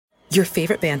Your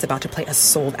favorite band's about to play a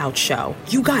sold-out show.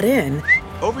 You got in.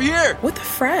 Over here! With a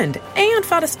friend. And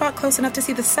found a spot close enough to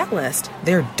see the set list.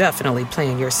 They're definitely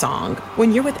playing your song.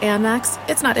 When you're with Amex,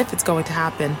 it's not if it's going to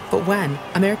happen, but when.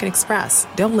 American Express.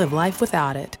 Don't live life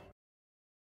without it.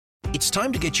 It's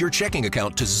time to get your checking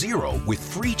account to zero with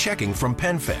free checking from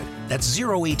PenFed. That's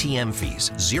zero ATM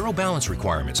fees, zero balance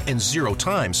requirements, and zero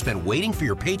time spent waiting for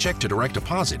your paycheck to direct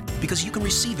deposit because you can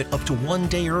receive it up to 1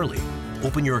 day early.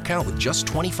 Open your account with just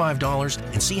 $25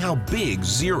 and see how big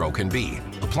zero can be.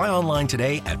 Apply online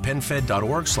today at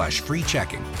PenFed.org/free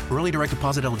checking. Early direct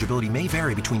deposit eligibility may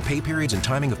vary between pay periods and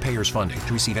timing of payers' funding.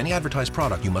 To receive any advertised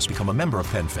product, you must become a member of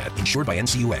PenFed, insured by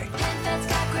NCUA. PenFed's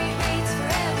got great rates for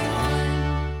everyone.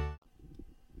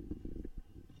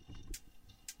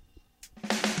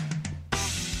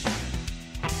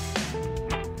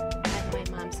 By the way,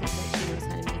 Mom said that she knows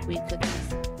how to make wheat cookies.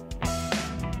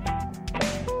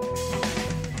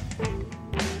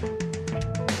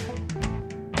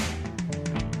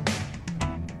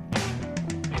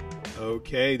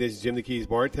 Okay, this is Jim the Keys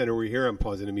bartender. We're here. I'm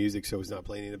pausing the music so it's not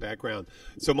playing in the background.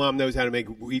 So Mom knows how to make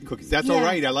wheat cookies. That's all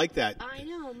right. I like that. I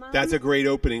know, Mom. That's a great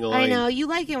opening line. I know. You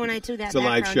like it when I do that. It's a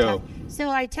live show. Talk. So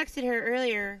I texted her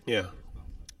earlier. Yeah.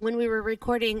 When we were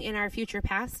recording in our future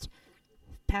past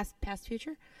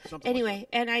future. Something anyway, like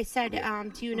and I said,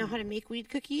 do you know how to make wheat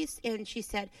cookies? And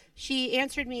she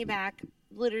answered me back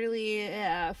literally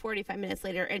 45 minutes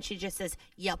later, and she just says,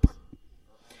 "Yup."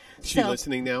 She's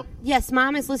listening now? Yes,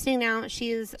 Mom is listening now. Did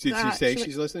she say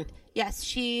she's listening? Yes,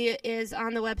 she is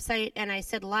on the website, and I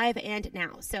said live and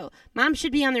now. So Mom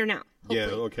should be on there now. Hopefully. Yeah,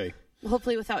 okay.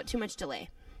 Hopefully without too much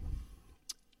delay.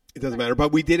 It doesn't matter.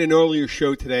 But we did an earlier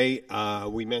show today.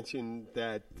 We mentioned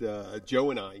that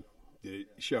Joe and I did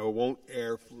a show. It won't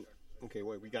air. Okay,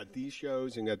 wait. We got these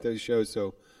shows and got those shows.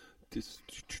 So this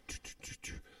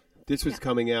was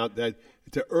coming out. That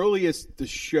the earliest the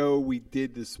show we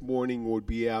did this morning would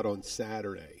be out on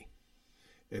Saturday,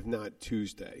 if not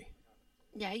Tuesday.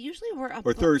 Yeah, usually we're up.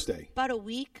 Or Thursday. About a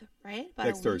week, right?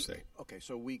 Next Thursday. Okay,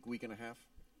 so week and a half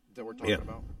that we're talking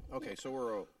about? Okay,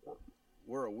 so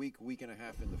we're a week and a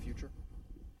half in the future?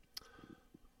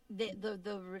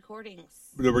 The recordings.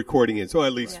 The recording is. So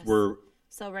at least we're.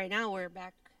 So right now we're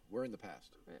back. We're in the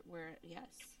past. We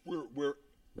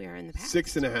are in the past.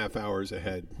 6.5 hours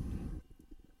ahead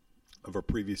of our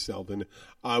previous self, and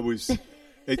I was.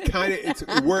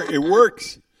 It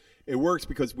works. It works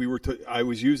because I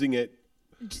was using it.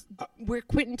 We're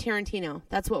Quentin Tarantino.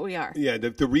 That's what we are. Yeah,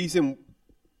 the reason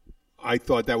I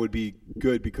thought that would be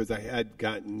good because I had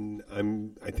gotten.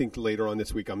 I think later on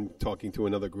this week I'm talking to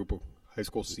another group of high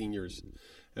school seniors,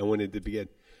 and wanted to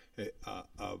get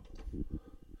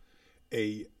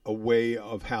a way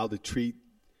of how to treat.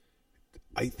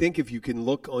 I think if you can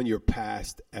look on your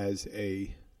past as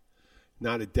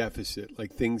not a deficit,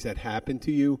 like things that happen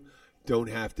to you don't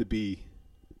have to be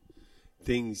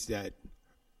things that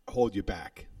hold you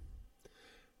back.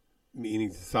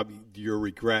 Meaning your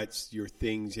regrets, your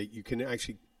things that you can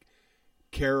actually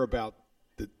care about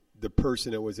the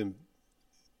person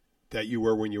that you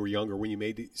were when you were younger, when you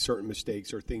made certain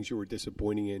mistakes or things you were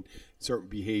disappointing in, certain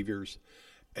behaviors,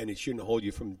 and it shouldn't hold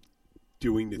you from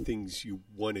doing the things you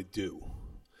want to do.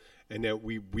 And that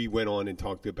we went on and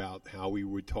talked about how we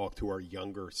would talk to our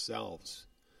younger selves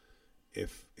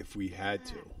if we had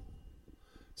to.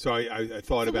 So I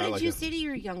thought about what did you say to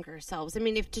your younger selves? I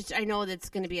mean, I know that's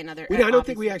going to be another. I don't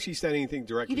think we actually said anything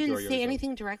directly. You to our didn't younger say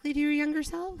anything directly to your younger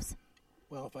selves?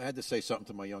 Well, if I had to say something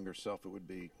to my younger self, it would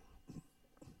be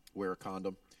wear a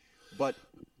condom. But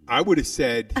I would have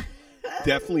said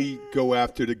definitely go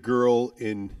after the girl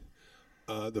in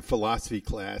the philosophy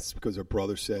class because her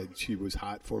brother said she was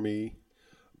hot for me.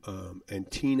 And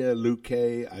Tina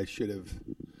Luque, I should have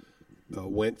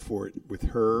went for it with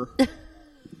her.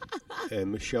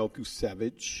 And Michelle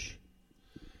Kusevich.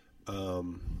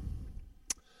 The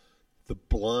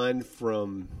blonde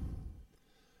from,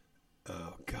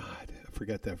 oh, God, I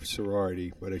forgot that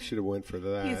sorority, but I should have went for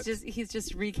that. He's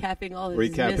just recapping all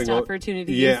his missed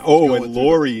opportunities. Yeah, and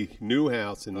Lori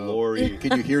Newhouse and Lori.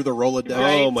 Can you hear the Rolodex?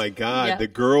 Oh, my God. Yeah. The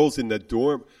girls in the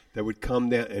dorm that would come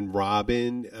down, and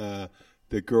Robin,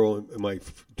 the girl in my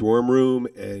dorm room,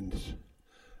 and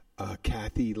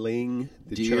Kathy Ling,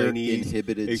 the Dear Chinese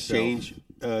inhibited exchange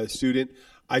student.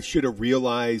 I should have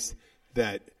realized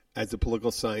that as a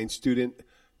political science student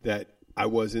that I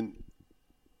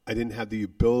didn't have the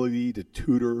ability to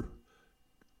tutor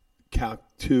Calc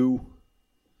 2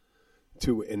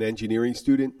 to an engineering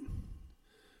student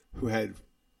who had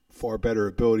far better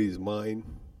abilities than mine.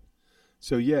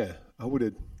 So, yeah, I would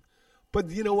have. But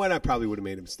you know what? I probably would have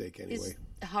made a mistake anyway.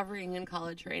 hovering in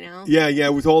college right now. Yeah,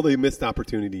 with all the missed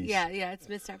opportunities. Yeah, it's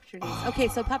missed opportunities. Okay,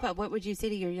 so Papa, what would you say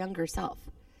to your younger self?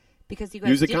 Because you guys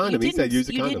Use a did, condom. You He said didn't- use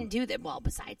a you condom. didn't do that. Well,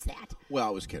 besides that, Well,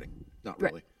 I was kidding. Not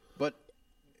Right. really. But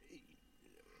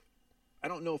I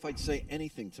don't know if I'd say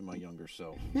anything to my younger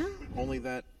self. No. Only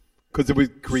that Because it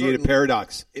would create a Certainly.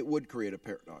 paradox. it would create a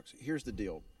paradox. Here's the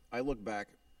deal. I look back,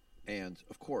 and,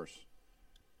 of course,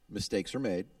 mistakes are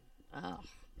made.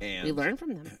 And we learn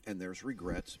from them. And there's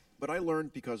regrets. But I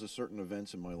learned because of certain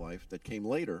events in my life that came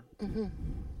later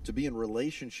to be in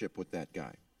relationship with that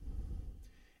guy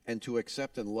and to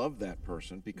accept and love that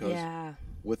person because Yeah.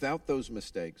 without those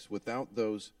mistakes, without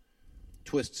those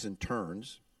twists and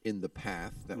turns in the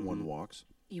path that one walks,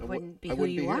 You I wouldn't be I who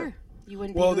wouldn't you be are. here. You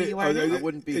wouldn't Well, be who you are now. I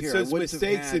wouldn't be it's here. I those wouldn't have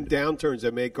mistakes had- and downturns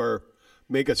that make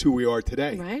us who we are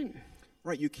today. Right.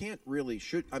 Right, you can't really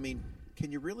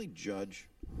can you really judge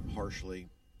harshly?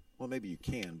 Well, maybe you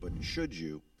can, but should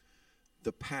you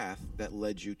the path that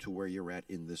led you to where you're at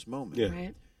in this moment? Yeah.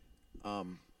 Right.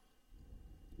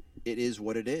 It is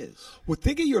what it is. Well,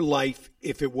 think of your life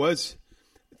if it was.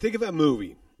 Think of a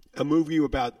movie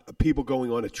about people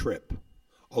going on a trip,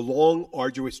 a long,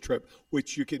 arduous trip,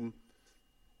 which you can.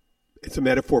 It's a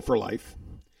metaphor for life,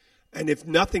 and if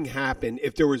nothing happened,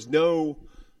 if there was no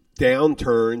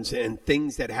downturns and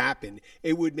things that happened,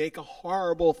 it would make a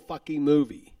horrible fucking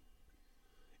movie.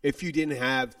 If you didn't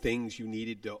have things you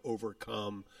needed to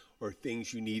overcome or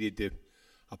things you needed to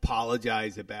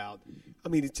apologize about. I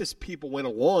mean, it's just people went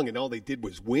along and all they did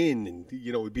was win. And,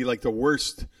 it would be like the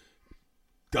worst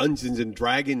Dungeons and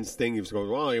Dragons thing. You just go,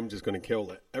 well, I'm just going to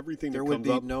kill it. Everything There that would comes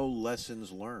be up. no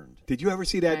lessons learned. Did you ever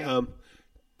see that? Right.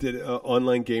 Did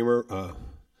online gamer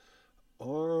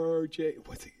RJ?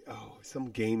 What's it? Oh, some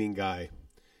gaming guy.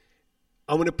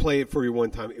 I'm going to play it for you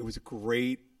one time. It was a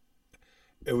great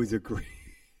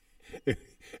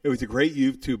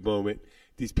YouTube moment.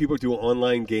 These people do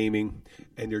online gaming,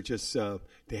 and they're just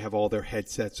they have all their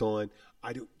headsets on.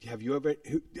 Have you ever?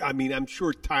 I mean, I'm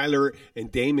sure Tyler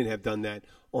and Damon have done that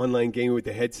online gaming with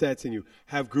the headsets, and you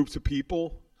have groups of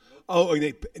people. Oh, and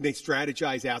they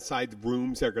strategize outside the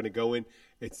rooms they're going to go in.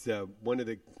 It's one of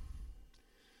the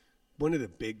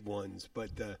big ones,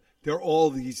 but they're all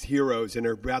these heroes, and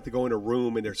they're about to go in a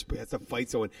room, and there's a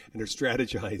fight going, and they're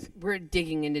strategizing. We're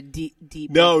digging into deep.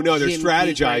 No, they're gym deep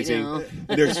strategizing. right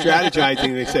now. They're strategizing,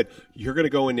 and they said, you're going to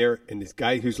go in there, and this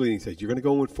guy who's leading says, you're going to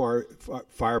go in with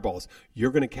fireballs.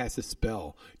 You're going to cast a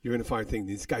spell. You're going to fire things.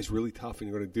 This guy's really tough, and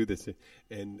you're going to do this.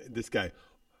 And this guy,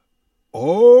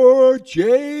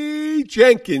 R.J.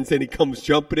 Jenkins, and he comes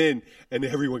jumping in, and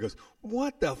everyone goes,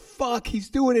 what the fuck? He's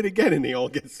doing it again, and they all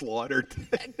get slaughtered.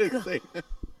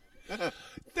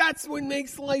 That's what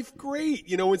makes life great.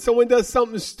 When someone does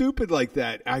something stupid like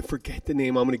that, I forget the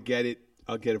name. I'm going to get it.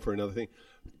 I'll get it for another thing.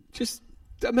 Just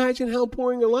imagine how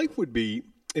boring your life would be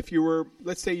if you were,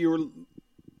 let's say you were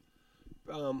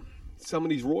some of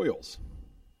these royals.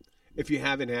 If you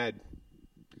haven't had,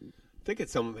 I think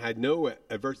it's some of them had no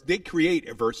adversity. They create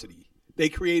adversity. They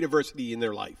create adversity in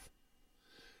their life.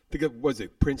 I think it was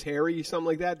Prince Harry, something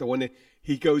like that. The one that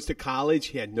he goes to college,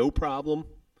 he had no problem.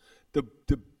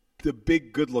 The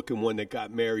big good-looking one that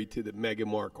got married to the Meghan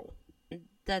Markle.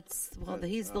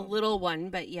 He's the little one,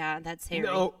 but yeah, that's Harry.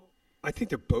 No, I think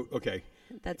they're both okay.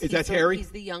 That's Harry?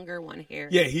 He's the younger one, Harry.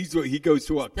 Yeah, he goes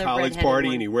to a The college redheaded party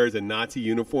one. and he wears a Nazi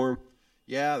uniform.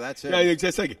 Yeah, that's it. Yeah, it's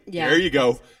just like Yeah. there you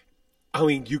go. I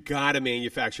mean, you got to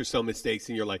manufacture some mistakes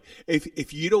in your life.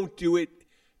 If you don't do it,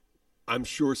 I'm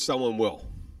sure someone will.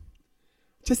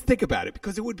 Just think about it,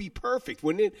 because it would be perfect,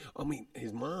 wouldn't it? I mean,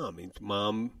 his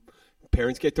mom,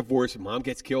 parents get divorced, and mom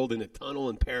gets killed in a tunnel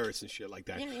in Paris and shit like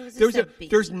that. Yeah, it was just a baby.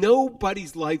 There's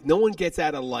nobody's life. No one gets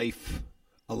out of life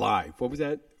alive. What was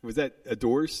that? Was that a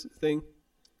Doors thing?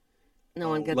 No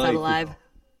one gets Life. out alive.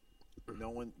 No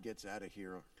one gets out of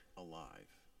here alive.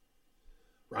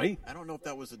 Right? I don't know if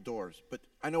that was the Doors, but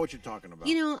I know what you're talking about.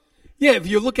 Yeah, if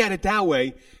you look at it that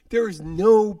way, there is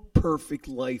no perfect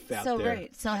life out So there.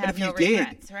 right. So And have if no you did,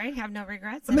 regrets, right? Have no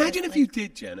regrets. imagine if you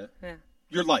did, Jenna, Yeah.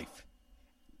 your life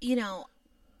You know,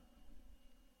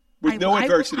 with no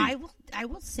adversity. I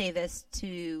will say this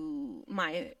to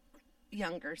my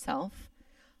younger self: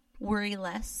 worry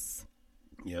less.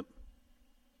 Yep.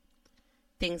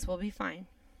 Things will be fine.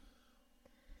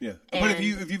 Yeah. But if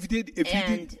you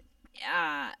did,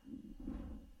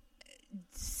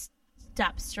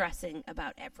 stop stressing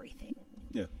about everything,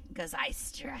 yeah. because I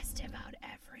stressed about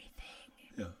everything.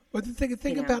 Yeah. But think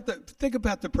You know.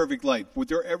 about the perfect life. Was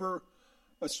there ever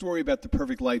a story about the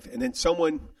perfect life, and then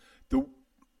someone, the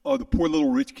poor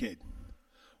little rich kid,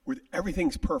 where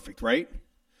everything's perfect, right?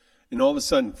 And all of a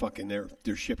sudden, fucking their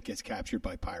ship gets captured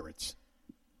by pirates.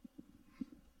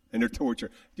 and they're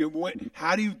torture.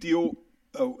 How do you deal?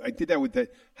 Oh, I did that with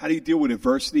that. How do you deal with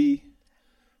adversity?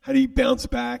 How do you bounce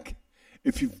back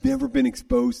if you've never been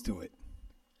exposed to it?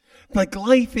 Like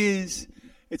life is,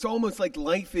 it's almost like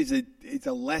life is it's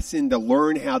a lesson to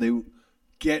learn how to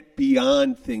get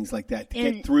beyond things like that, to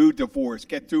get through divorce,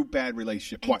 get through bad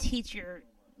relationship. And teach your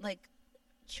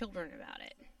children about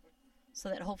it, so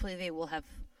that hopefully they will have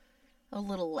a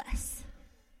little less.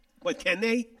 But can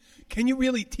they? Can you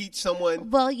really teach someone?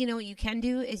 Well, you know what you can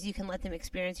do is you can let them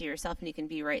experience it yourself, and you can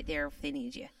be right there if they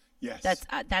need you. Yes.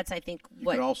 That's I think You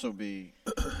what could also be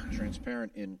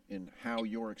transparent in how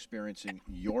you're experiencing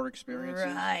your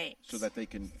experiences, Right. so that they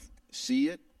can see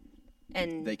it,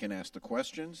 and they can ask the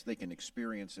questions, they can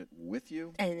experience it with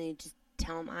you. and you just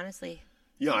tell them honestly,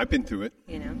 Yeah, I've been through it.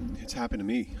 you know. It's happened to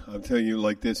me. I'm telling you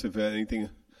like this, if anything,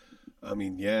 I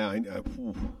mean, yeah,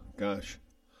 gosh.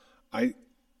 I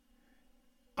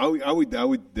would Yeah, I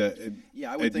would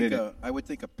admit think it. I would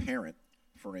think a parent,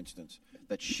 for instance,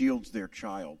 that shields their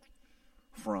child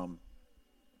from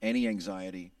any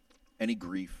anxiety, any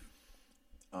grief,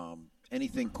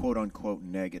 anything quote unquote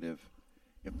negative.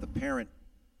 If the parent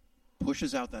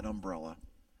pushes out that umbrella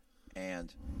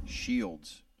and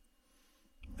shields,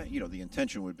 the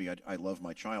intention would be, I love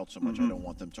my child so much, I don't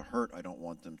want them to hurt, I don't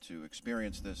want them to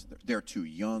experience this. They're too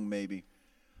young, maybe.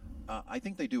 I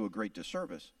think they do a great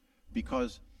disservice,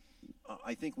 because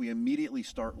I think we immediately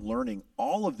start learning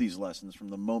all of these lessons from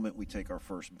the moment we take our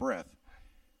first breath.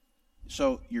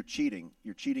 So you're cheating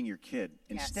your kid.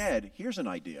 Yes. Instead, here's an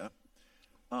idea.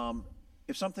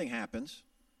 If something happens,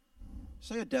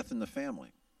 say a death in the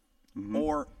family,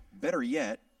 or better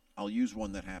yet, I'll use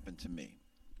one that happened to me.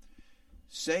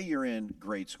 Say you're in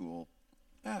grade school,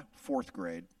 4th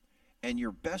grade, and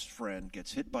your best friend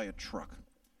gets hit by a truck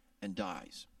and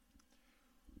dies.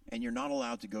 And you're not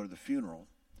allowed to go to the funeral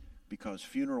because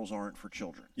funerals aren't for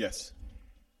children. Yes.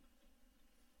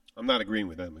 I'm not agreeing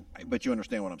with them. But you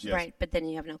understand what I'm saying. Right, but then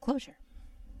you have no closure.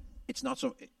 It's not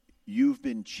so. You've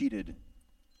been cheated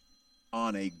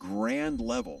on a grand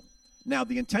level. Now,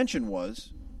 the intention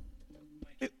was,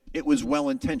 it was well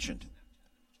intentioned.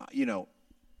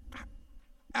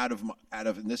 Out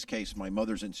of in this case, my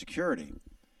mother's insecurity,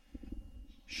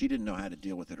 she didn't know how to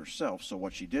deal with it herself. So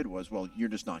what she did was, well, you're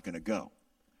just not going to go.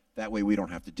 That way we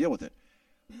don't have to deal with it.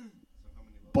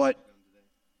 But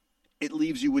it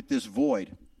leaves you with this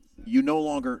void. You no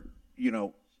longer,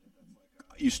 you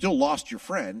still lost your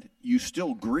friend. You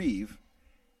still grieve.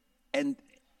 And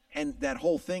that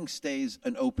whole thing stays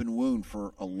an open wound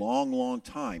for a long, long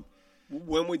time.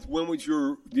 When was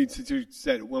your? You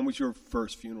said when was your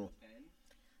first funeral?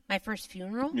 My first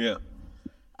funeral? Yeah.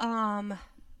 Well,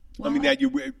 I mean that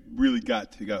you really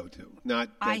got to go to, not.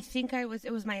 That, I think it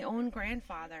was my own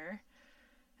grandfather.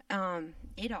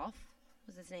 Adolf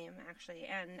was his name, actually,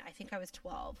 and I think I was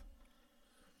 12.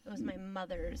 It was my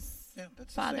mother's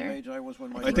That's father. the same age I was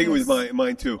when my I think it was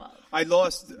mine too. 12. I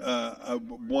lost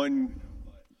one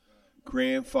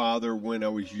grandfather when I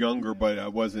was younger, but I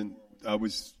wasn't. I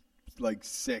was like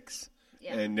 6,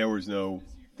 Yeah. and there was no.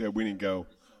 We didn't go.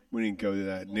 We didn't go to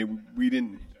that, and we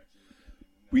didn't.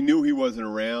 We knew he wasn't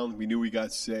around. We knew he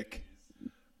got sick.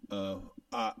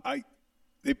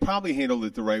 They probably handled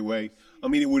it the right way. I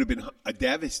mean, it would have been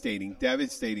devastating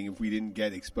if we didn't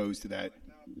get exposed to that.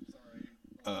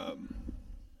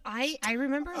 I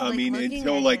remember. I mean, looking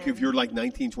until at like him, if you're like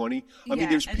 19, 20. I mean, Yeah,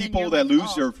 there's and then people you're that like, lose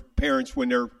oh. their parents when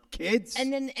they're kids.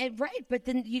 and then right, but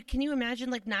then can you imagine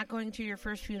like not going to your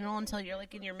first funeral until you're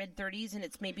like in your mid 30s and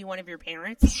it's maybe one of your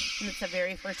parents, and it's the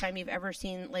very first time you've ever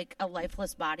seen like a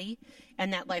lifeless body,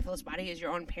 and that lifeless body is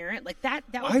your own parent, like that.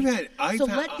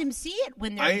 Let them see it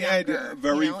when they're younger.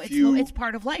 very you know? few- It's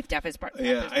part of life. Death is part.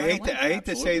 Yeah, death is I part hate of to life. I hate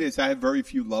to say Absolutely. this. I have very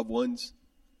few loved ones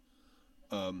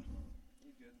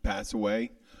pass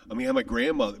away. I mean, I have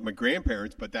my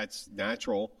grandparents, but that's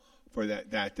natural for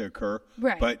that to occur.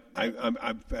 Right. But I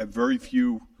have very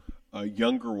few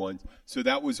younger ones, so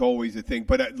that was always a thing.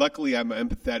 But luckily, I'm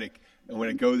empathetic, and when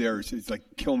I go there, it's like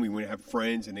kill me when I have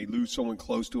friends and they lose someone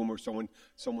close to them, or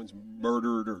someone's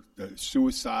murdered or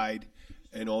suicide,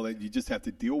 and all that. You just have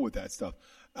to deal with that stuff.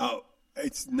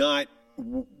 It's not.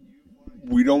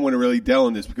 We don't want to really delve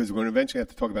in this because we're going to eventually have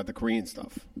to talk about the Korean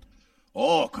stuff.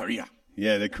 Oh, Korea.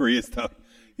 Yeah, the Korea stuff.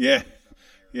 Yeah.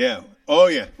 Oh,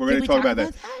 yeah. We're going to we talk talk about that.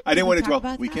 about that? I Did didn't we want to talk talk.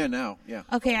 about We that? can now, yeah.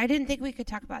 Okay, I didn't think we could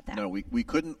talk about that. No, we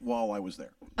couldn't while I was there.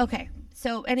 Okay,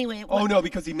 so anyway. Oh no,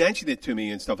 because he mentioned it to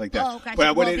me and stuff like that. Oh, gotcha. But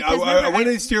I Well, wanted, because I remember,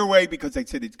 wanted to steer away because I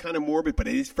said it's kind of morbid, but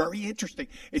it is very interesting.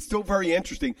 It's still very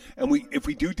interesting, and if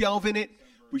we do delve in it,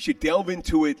 we should delve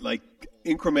into it like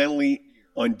incrementally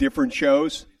on different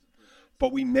shows.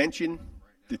 But we mention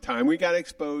the time we got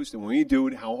exposed and when we do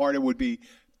it, how hard it would be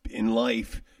in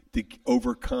life to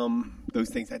overcome those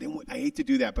things. I hate to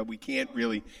do that, but we can't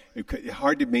really. It's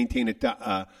hard to maintain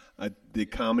the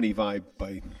comedy vibe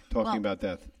by talking about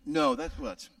death. No, that's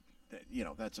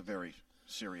a very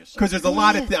serious. Because there's a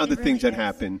lot of other things that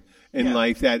happen in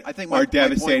life that I think are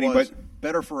devastating. My point was but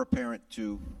better for a parent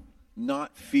to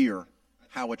not fear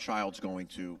how a child's going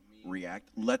to react.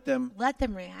 Let them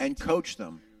react and coach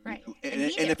them. Right. And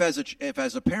if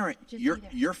as a parent Just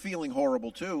you're feeling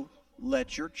horrible too,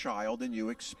 let your child and you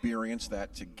experience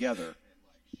that together.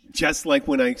 just like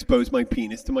when I exposed my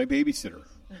penis to my babysitter.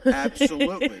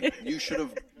 Absolutely. You should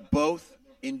have both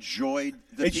enjoyed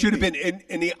the It should have been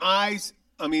in the eyes.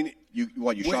 I mean, You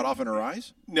shot off in her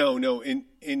eyes? No.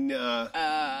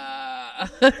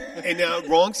 In a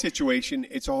wrong situation,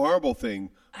 it's a horrible thing.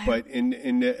 But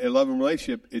in a loving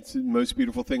relationship, it's the most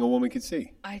beautiful thing a woman can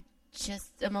see. I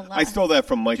just am a lot. I stole that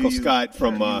from Michael Scott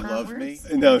from. Do you love me?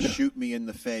 No. Shoot me in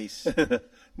the face.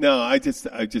 No, I just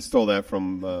stole that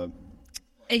from. The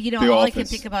all I Office. can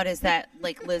think about is that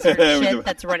like lizard shit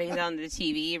that's running down the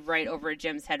TV right over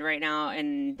Jim's head right now,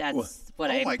 and that's what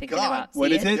Oh I'm my thinking God. about.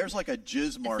 What See is it? There's like a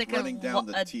jizz mark It's like running down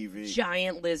the a TV.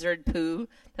 giant lizard poo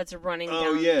that's running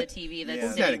Oh, down yeah. the TV. That's Yeah.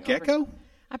 Is that a sitting over- gecko?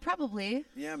 Probably.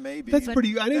 Yeah, maybe. That's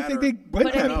pretty. I didn't think they went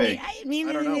But that big. I mean,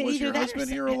 I don't know. Was either your that or husband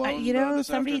some- here alone, this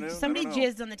somebody afternoon? I somebody don't know.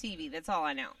 jizzed on the TV. That's all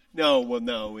I know.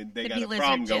 No, and they Could got be a lizard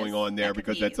problem jizz. going on there That could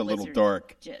because be that's a little lizard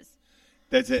dark. Jizz.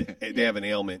 That's it. They have an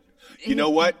ailment. You know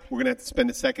what? We're gonna have to spend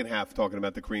the second half talking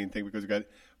about the Korean thing because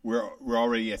we're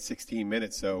already at 16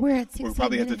 minutes, so We're at we'll 16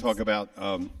 probably have to minutes. talk about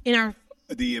In our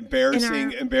the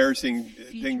embarrassing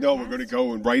future thing. No, we're cast? going to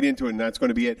go right into it, and that's going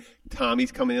to be it. Tommy's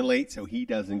coming in late, so he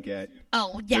doesn't get.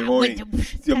 oh yeah, We're going- wait,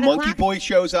 the 10 Monkey o'clock? Boy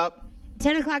shows up.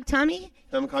 10 o'clock, Tommy.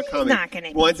 10 o'clock He's coming. not gonna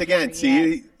be Once again, here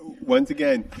see, once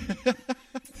again,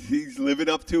 he's living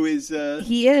up to his.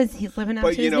 He is. He's living up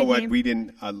But to you his know what? nickname. We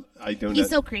didn't. I don't. He's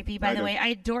so creepy, by I the know. way. I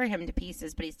adore him to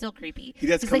pieces, but he's still creepy. He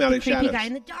does he's come like out the in creepy shadows. guy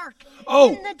in the dark. Oh,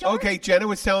 in the dark. okay. Jenna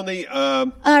was telling the.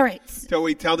 All right. So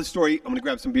we tell the story. I'm going to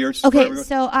grab some beers. Okay,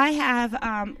 so I have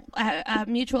a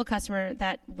mutual customer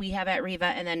that we have at Riva,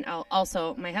 and then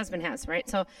also my husband has, right?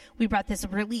 So we brought this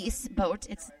release boat.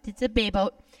 It's a bay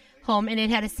boat home, and it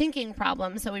had a sinking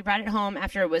problem. So we brought it home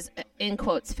after it was, in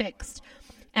quotes, fixed.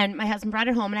 And my husband brought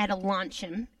it home, and I had to launch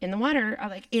him in the water at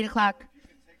like 8 o'clock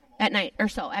at night or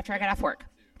so after I got off work.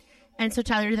 And so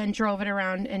Tyler then drove it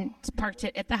around and parked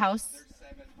it at the house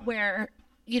where,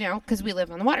 because we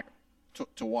live on the water.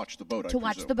 To watch the boat, To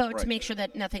watch the boat to make sure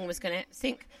that nothing was going to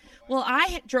sink. Well,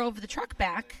 I drove the truck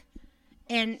back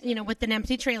and, with an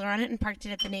empty trailer on it and parked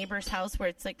it at the neighbor's house where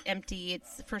it's like empty.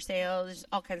 It's for sale. There's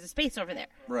all kinds of space over there.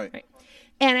 Right.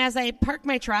 And as I park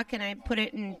my truck and I put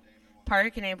it in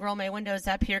park and I roll my windows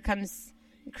up, here comes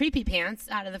Creepy Pants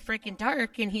out of the freaking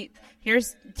dark. And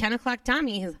here's 10 o'clock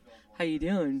Tommy. He's, how you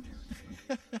doing?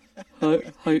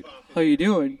 how you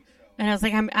doing? And I was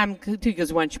like, I'm good. He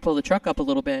goes, why don't you pull the truck up a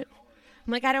little bit?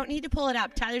 I'm like, I don't need to pull it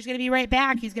up. Tyler's going to be right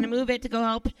back. He's going to move it to go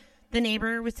help the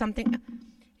neighbor with something.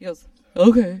 He goes,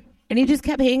 okay. And he just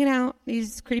kept hanging out.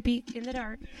 He's creepy in the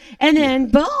dark. And then,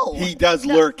 Bo. He does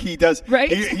lurk. He does. Right?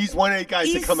 He's one of the guys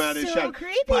He's that come out of his so shadow.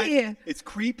 creepy. But it's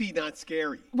creepy, not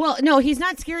scary. Well, no, he's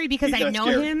not scary because He's I not know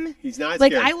scary. him. He's not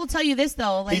like scary. I will tell you this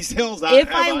though, like He's hills, if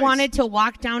have I eyes. wanted to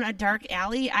walk down a dark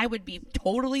alley, I would be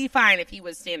totally fine if he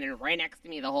was standing right next to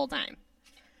me the whole time.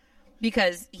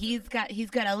 Because he's got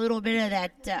a little bit of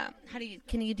that.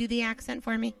 Can you do the accent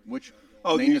for me? Which?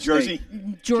 Oh, name New the Jersey.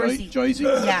 state. Jersey. Jersey.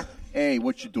 Yeah. Hey,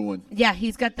 what you doing? Yeah,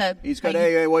 he's got the. He's got.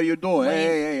 Hey, what you doing? Wait.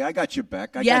 Hey, I got your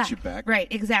back. I yeah, got your back. Right,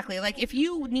 exactly. Like if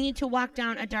you need to walk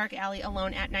down a dark alley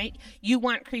alone at night, you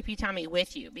want Creepy Tommy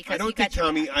with you because I don't think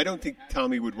Tommy. I don't think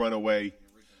Tommy would run away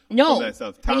No, from that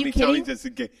stuff. Are you Tommy kidding? just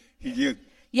he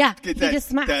Yeah, get he that just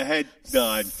smiles. the head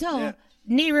nod. So, Yeah.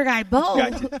 neighbor guy Bo,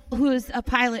 Gotcha. who's a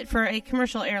pilot for a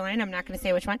commercial airline, I'm not going to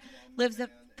say which one, lives a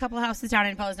couple houses down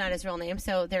in Bo's, not his real name,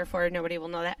 so therefore nobody will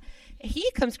know that. He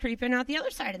comes creeping out the other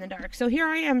side in the dark. So here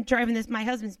I am driving my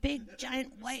husband's big,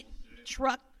 giant, white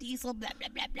truck, diesel, blah, blah,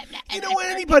 blah, blah, blah. You know what?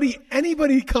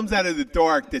 Anybody comes out of the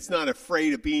dark that's not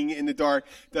afraid of being in the dark,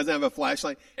 doesn't have a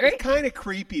flashlight. Right. It's kind of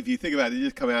creepy if you think about it. They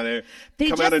just come out of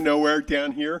They out just- of nowhere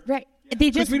down here. Right. They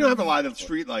Because just we don't have a lot of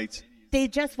street lights. They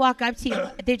just walk up to you.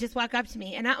 They just walk up to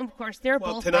me, and of course they're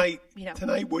Well, both tonight like,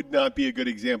 tonight would not be a good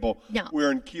example. No.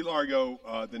 We're in Key Largo.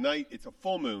 The night it's a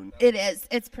full moon. It is.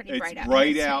 It's pretty It's bright out.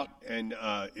 bright It's out, and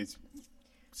it's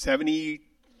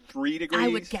 73 degrees. I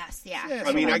would guess, yeah. Yeah,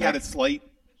 I mean, I got a something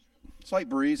slight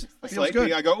breeze. It feels slight.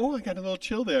 good. I go, oh, I got a little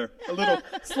chill there. A little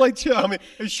slight chill. I mean,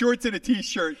 shorts and a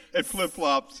t-shirt and flip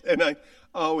flops, and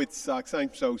Oh, it sucks.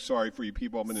 I'm so sorry for you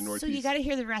people up in the Northeast. So you got to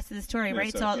hear the rest of the story,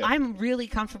 right? So Yeah. I'm really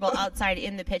comfortable outside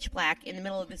in the pitch black in the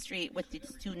middle of the street with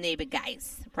these two neighbor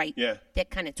guys, right? Yeah. That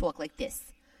kind of talk like this,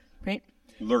 right?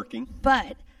 Lurking.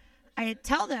 But I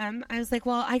tell them, I was like,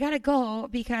 well, I got to go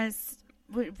because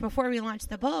before we launched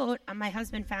the boat, my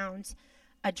husband found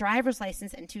a driver's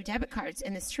license and 2 debit cards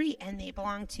in the street, and they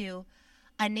belong to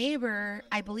a neighbor,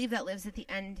 I believe, that lives at the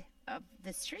end of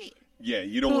the street. Yeah,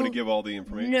 you don't want to give all the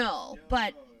information. No,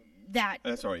 but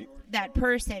That's all right. that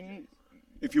person.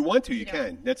 If you want to, you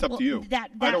can. That's up to you.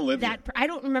 I don't live there. I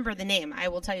don't remember the name. I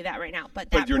will tell you that right now.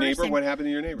 But your neighbor, what happened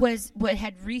to your neighbor? Was what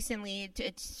had recently,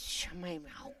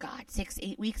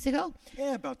 6-8 weeks ago,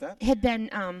 Yeah, about that. had been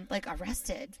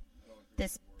arrested.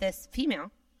 This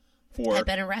female had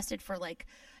been arrested for like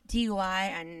DUI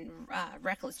and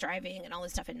reckless driving and all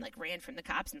this stuff, and like ran from the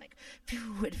cops and like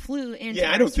it flew into. Yeah,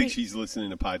 I our don't street. think she's listening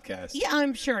to podcasts. Yeah,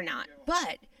 I'm sure not.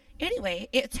 But anyway,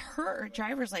 it's her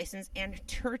driver's license and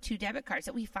her 2 debit cards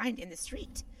that we find in the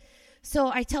street. So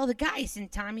I tell the guys,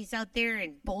 and Tommy's out there,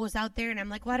 and Bo's out there, and I'm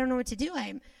like, well, I don't know what to do.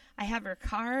 I have her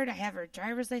card, I have her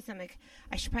driver's license. I'm like,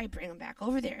 I should probably bring them back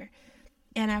over there.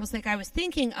 And I was like, I was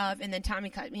thinking of, and then Tommy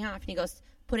cut me off, and he goes,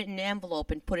 put it in an envelope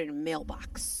and put it in a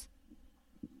mailbox.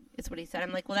 That's what he said.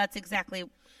 I'm like, well, that's exactly.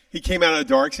 He came out of the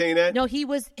dark saying that? No, he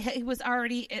was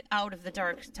already out of the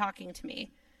dark talking to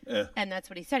me. Yeah. And that's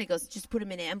what he said. He goes, just put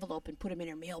him in an envelope and put him in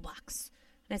her mailbox.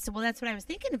 And I said, well, that's what I was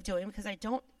thinking of doing because I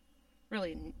don't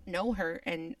really know her,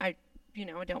 and I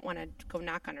don't want to go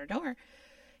knock on her door.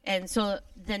 And so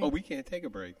then. Oh, we can't take a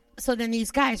break. So then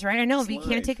these guys, right? I know, but you live.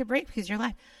 can't take a break because you're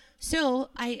live. So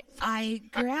I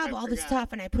grab all the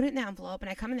stuff and I put it in the envelope,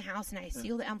 and I come in the house and I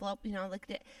seal the envelope,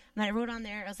 looked at it, and then I wrote on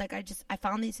there, I was like, I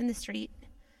found these in the street,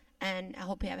 and I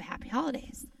hope you have a happy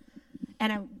holidays.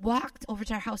 And I walked over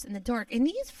to our house in the dark, and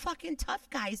these fucking tough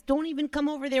guys don't even come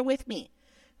over there with me.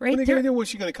 Right? What are they going to do? Was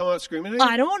she going to come out screaming at you?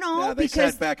 I don't know. Yeah, they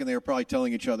because sat back and they were probably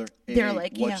telling each other, hey, they're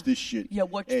like, watch yeah. this shit. Yeah,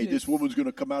 watch hey, this. this woman's going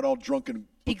to come out all drunk and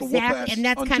put the whoop exactly, ass and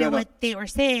that's on kind of Jenna. what they were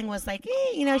saying was like,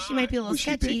 hey, she might be a little Was she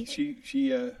sketchy. big?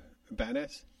 She a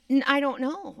badass? I don't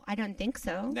know. I don't think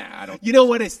so. Nah, I don't. You know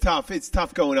what? It's tough. It's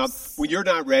tough going up. When you're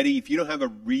not ready, if you don't have a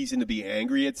reason to be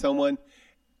angry at someone,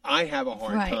 I have a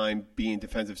hard Right. time being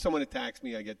defensive. If someone attacks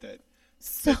me, I get that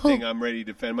So thing. I'm ready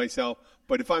to defend myself.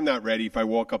 But if I'm not ready, if I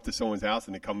walk up to someone's house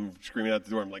and they come screaming out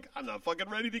the door, I'm like, I'm not fucking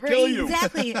ready to kill you.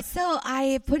 Exactly. So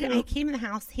I came in the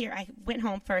house here. I went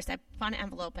home first. I found an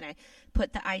envelope and I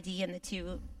put the ID and the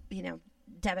 2,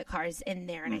 debit cards in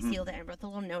there, and I sealed it and wrote the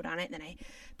little note on it. And then I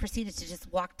proceeded to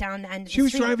just walk down the end of the She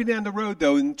was street. driving down the road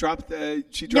though and dropped.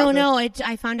 She dropped. No.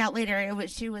 I found out later.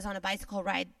 She was on a bicycle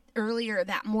ride earlier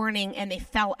that morning, and they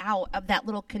fell out of that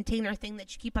little container thing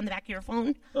that you keep on the back of your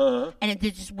phone, and it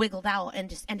just wiggled out and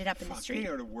just ended up in the street. They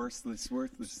are the worthless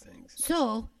things.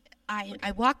 So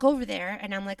I walk over there,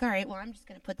 and I'm like, all right, well, I'm just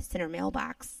going to put this in her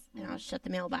mailbox, and I'll shut the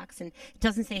mailbox. And it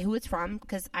doesn't say who it's from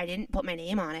because I didn't put my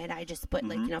name on it. I just put,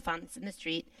 found this in the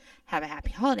street, have a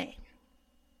happy holiday.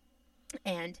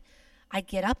 And I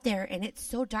get up there, and it's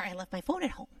so dark. I left my phone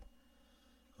at home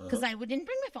because I didn't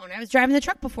bring my phone. I was driving the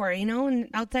truck before, and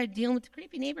outside dealing with the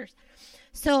creepy neighbors.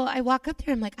 So I walk up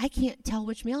there, I'm like, I can't tell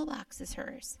which mailbox is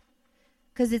hers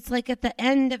because it's like at the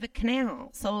end of a canal.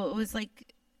 So it was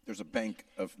like... There's a bank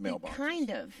of mailboxes. Kind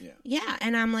of. Yeah. Yeah.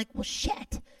 And I'm like, well,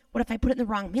 shit. What if I put it in the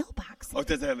wrong mailbox? Oh, it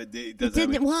doesn't have a date.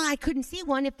 Well, I couldn't see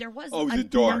one if there was Oh, a the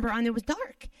dark. number on there. It was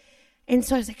dark. And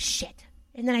so I was like, shit.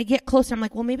 And then I get closer. I'm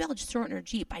like, well, maybe I'll just throw it in her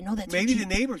Jeep. I know that's Maybe her the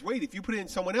Jeep. neighbors. Wait, if you put it in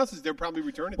someone else's, they'll probably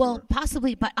return it Well, to her.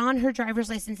 possibly, but on her driver's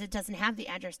license, it doesn't have the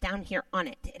address down here on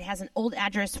it. It has an old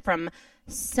address from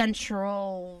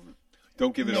Central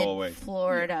Don't give it all away.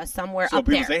 Florida, somewhere So up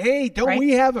people there. say, hey, don't right?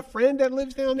 we have a friend that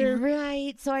lives down there?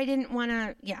 Right. So I didn't want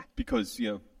to, yeah. Because,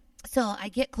 So I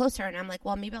get closer, and I'm like,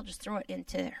 well, maybe I'll just throw it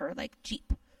into her,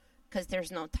 Jeep, because there's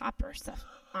no topper stuff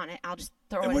on it. I'll just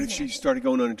throw and it what in if there. she started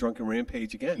going on a drunken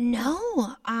rampage again?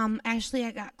 No. Actually,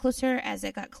 I got closer. As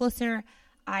I got closer,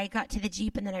 I got to the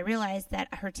Jeep, and then I realized that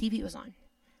her TV was on.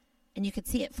 And you could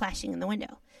see it flashing in the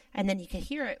window. And then you could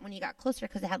hear it when you got closer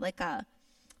because it had a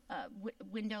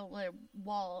window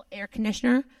wall air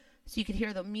conditioner. So you could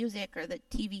hear the music or the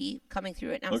TV coming through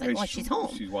it. And I was like, well, she's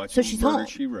home. She's watching so she's Murder, home.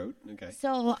 She Wrote. Okay.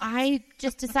 So I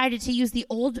just decided to use the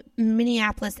old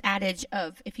Minneapolis adage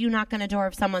of if you knock on a door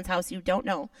of someone's house you don't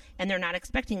know and they're not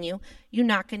expecting you, you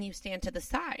knock and you stand to the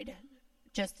side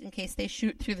just in case they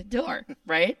shoot through the door,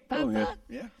 right? Oh, yeah.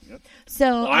 Yeah. Yep.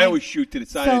 So I always shoot to the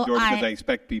side of the door because I I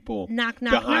expect people knock, to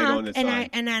knock, hide knock, on the and side.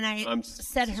 then I I'm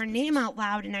said her name out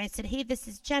loud, and I said, "Hey, this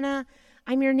is Jenna.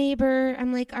 I'm your neighbor."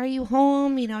 I'm like, "Are you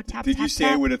home?" Tap, Did tap, you say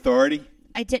tap. it with authority?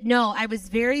 I did. No, I was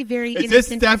very, very Is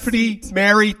this innocent and Stephanie sweet.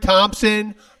 Mary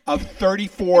Thompson of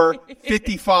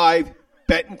 3455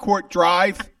 Betancourt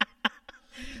Drive?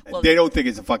 Well- They don't think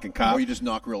it's a fucking cop. Or you just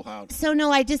knock real loud. So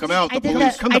no, I just Come did, out, I the did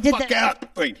police. Come I the did fuck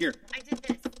out. Wait, here. I did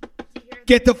this. See here?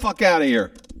 Get the fuck out of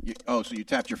here. So you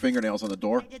tapped your fingernails on the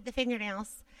door? I did the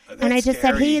fingernails, That's and I just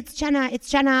said, scary. "Hey, it's Jenna. It's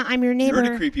Jenna. I'm your neighbor."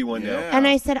 You're the creepy one now. Yeah. And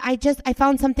I said, I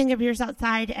found something of yours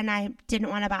outside, and I didn't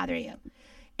want to bother you.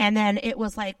 And then it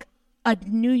was like a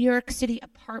New York City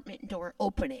apartment door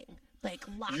opening, like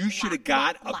lock. You should have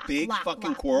got a big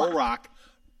fucking coral lock. rock,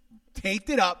 taped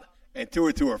it up, and threw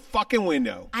it through her fucking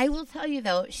window. I will tell you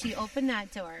though, she opened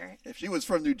that door. If she was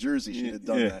from New Jersey, she'd have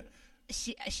done Yeah. that.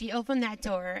 She opened that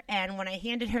door, and when I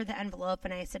handed her the envelope,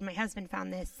 and I said, "My husband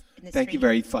found this in the Thank street." you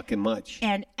very fucking much.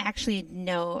 And actually,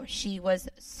 no, she was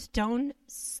stone,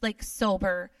 like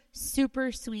sober,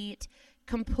 super sweet,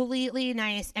 completely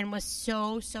nice, and was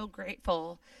so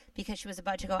grateful because she was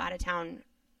about to go out of town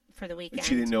for the weekend.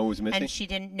 she didn't know it was missing? And she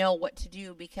didn't know what to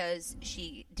do because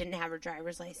she didn't have her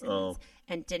driver's license Oh.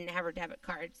 and didn't have her debit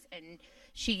cards. And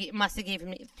she must have given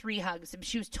me 3 hugs.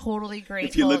 She was totally grateful.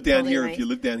 If you live down totally here, nice. if you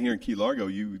live down here in Key Largo,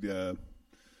 you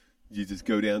just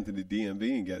go down to the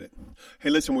DMV and get it. Hey,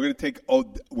 listen, we're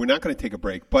not going to take a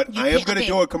break, but You I am can't- going to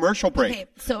okay. do a commercial break. Okay,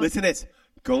 so- listen to this.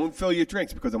 Go and fill your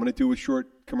drinks because I'm going to do a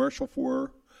short commercial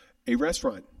for a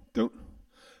restaurant.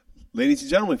 Ladies and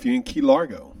gentlemen, if you're in Key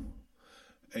Largo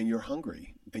and you're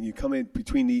hungry and you come in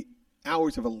between the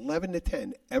hours of 11 to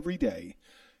 10 every day,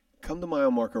 come to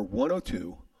mile marker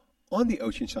 102 on the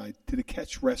Oceanside to the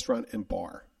Catch Restaurant and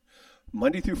Bar.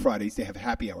 Monday through Fridays, they have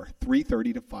happy hour,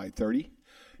 3:30 to 5:30.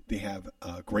 They have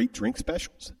great drink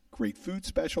specials, great food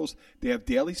specials. They have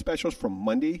daily specials from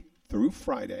Monday through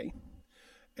Friday.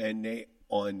 And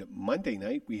on Monday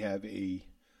night, we have a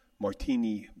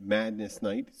Martini Madness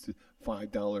night. It's a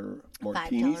 $5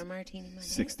 martinis. $5 martini Monday.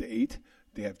 6 to 8.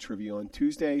 They have trivia on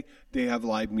Tuesday. They have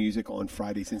live music on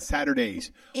Fridays and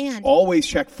Saturdays. And- always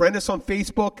friend us on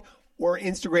Facebook or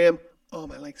Instagram. Oh,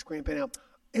 my leg's cramping out.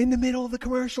 In the middle of the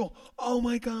commercial. Oh,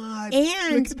 my God.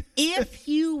 And Look at- if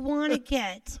you want to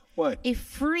get What? a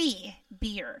free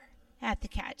beer at the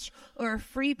Catch or a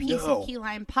free piece No. of key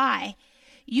lime pie,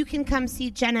 you can come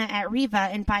see Jenna at Riva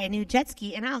and buy a new jet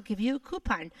ski, and I'll give you a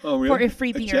coupon Oh, really? for a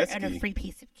free A beer jet and a ski? free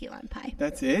piece of key lime pie.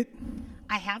 That's it?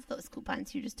 I have those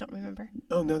coupons. You just don't remember.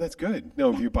 Oh, no, that's good.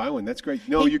 No, if you buy one, that's great.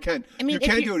 No, Hey, you can. I mean, you if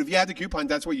can you're- do it. If you have the coupon,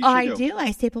 that's what you Oh, should I do.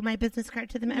 I staple my business card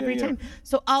to them every yeah. time.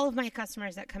 So all of my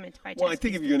customers that come in to buy jet Well, I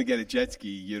think skis- if you're going to get a jet ski,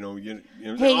 you know, Hey,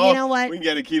 you know what? We can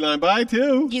get a key lime pie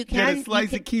too. You get can. a You slice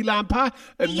can- of key lime pie,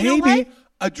 and You know maybe what?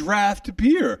 a draft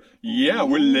beer. Yeah,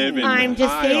 we're living. I'm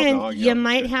just high on saying, the hog, you yeah.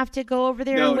 might have to go over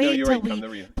there No, and no, wait you're till right. Come we to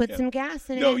Riva. put Yeah. some gas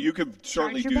in it. No, you could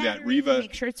certainly Charge do your that. battery, Riva,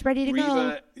 make sure it's ready to go.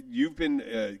 Riva, you've been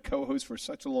a co-host for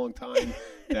such a long time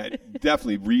that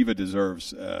definitely Riva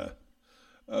deserves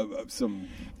some.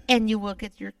 And you will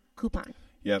get your coupon.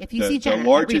 Yep, If you the- see the Jenna at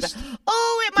largest Riva.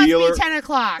 Oh, it must dealer- be 10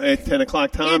 o'clock. It's 10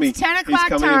 o'clock, Tommy. It's 10 o'clock, He's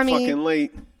coming Tommy. in fucking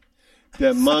late.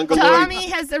 The Mongoloid. Tommy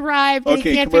has arrived. and he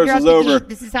Okay, can't figure out commercial's the over. gate.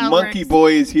 This is how Monkey it works.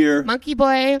 Boy is here. Monkey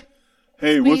Boy.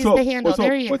 Hey, Squeeze what's up? the handle. What's up?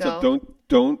 There you What's go. up?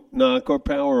 Don't knock our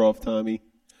power off, Tommy.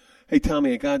 Hey,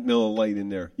 Tommy, I got Miller Lite in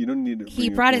there. You don't need to. He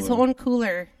bring brought your his cooler. own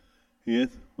cooler. Yes.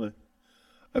 What?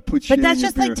 I put shit But that's in your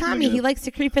just like beer. Tommy. Look at He him. likes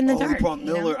to creep in the Oh, dark. he brought you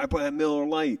know? Miller. I brought Miller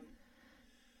Lite.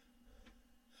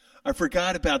 I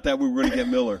forgot about that. We were going to get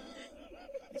Miller.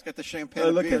 He's got the champagne Oh,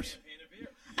 of look at beers.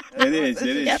 It is. It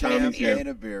is. Yeah, Tommy's Champagne here.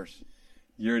 of beers.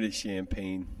 You're the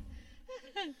champagne.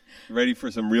 Ready for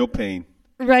some real pain.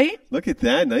 Right? Look at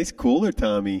that. Nice cooler,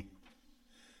 Tommy.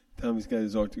 Tommy's got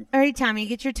his R2. All right, Tommy,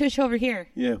 get your tush over here.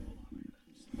 Yeah.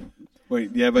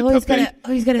 Wait, you have a Oh, he's tough day?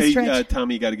 he's got to Hey, stretch.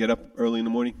 Tommy, you got to get up early in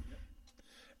the morning.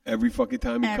 Every fucking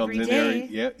time he Every comes in there, day.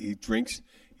 yeah, he drinks.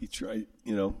 He try.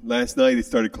 You know, last night it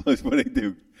started close. What they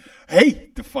do? Hey,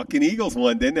 the fucking Eagles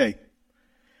won, didn't they?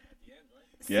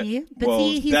 Yeah. See? But well,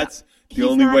 see, he's- that's the he's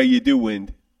only not- way you do win.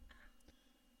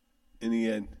 In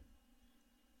the end,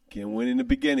 can't win in the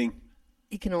beginning.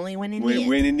 You can only win in the Win, end.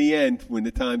 win in the end when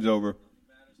the time's over.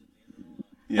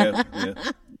 Yeah, yeah.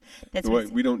 That's Wait,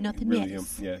 what we don't nothing really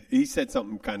matters. him. Yeah, he said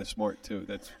something kind of smart too.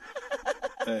 That's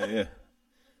yeah.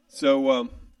 So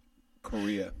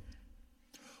Korea.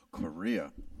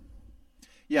 Korea.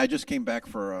 Yeah, I just came back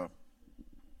for.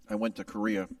 I went to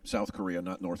Korea, South Korea,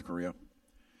 not North Korea,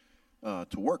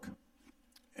 to work,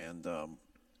 and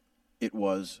it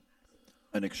was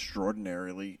an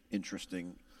extraordinarily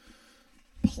interesting,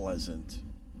 pleasant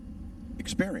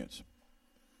experience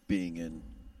being in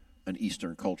an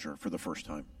Eastern culture for the first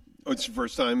time. Oh, it's your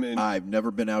first time in. I've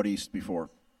never been out east before.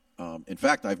 In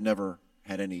fact, I've never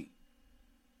had any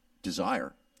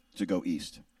desire to go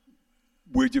east.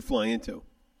 Where'd you fly into?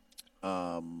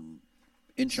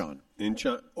 Incheon,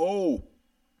 Incheon. Oh,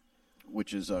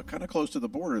 which is kind of close to the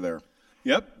border there.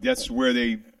 yep. That's where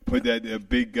they put that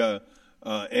big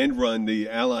end run the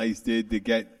Allies did to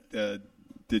get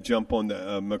to jump on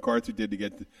the MacArthur did to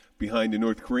get behind the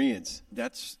North Koreans.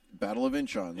 That's Battle of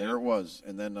Incheon. There it was.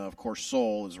 And then, of course,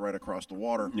 Seoul is right across the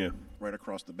water, Yeah. right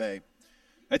across the bay.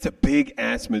 That's a big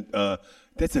ass.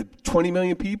 That's 20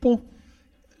 million people.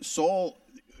 Seoul,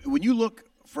 when you look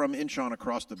from Incheon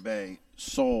across the bay,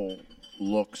 Seoul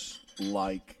looks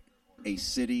like a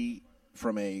city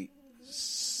from a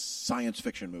science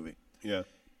fiction movie. Yeah.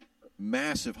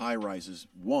 Massive high rises,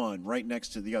 one right next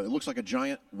to the other. It looks like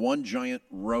one giant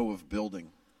row of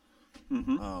building.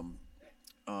 And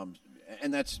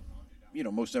that's,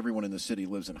 most everyone in the city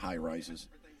lives in high rises.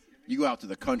 You go out to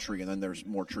the country, and then there's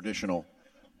more traditional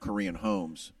Korean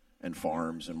homes and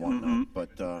farms and whatnot.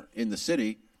 But in the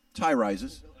city, it's high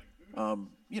rises.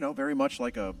 Very much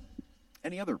like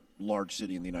any other large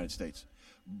city in the United States,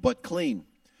 but clean,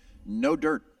 no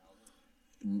dirt.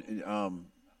 There's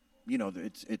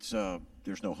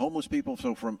no homeless people.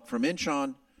 So from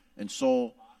Incheon and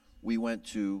Seoul, we went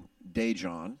to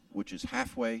Daejeon, which is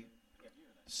halfway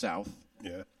south.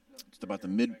 Yeah. It's about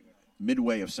the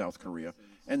midway of South Korea,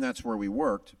 and that's where we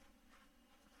worked,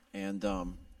 and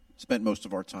spent most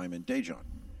of our time in Daejeon.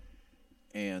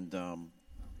 And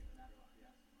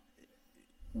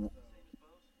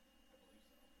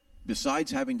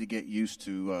besides having to get used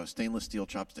to stainless steel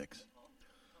chopsticks,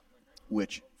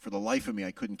 which for the life of me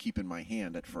I couldn't keep in my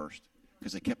hand at first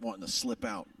because they kept wanting to slip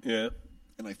out. Yeah.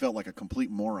 And I felt like a complete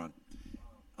moron.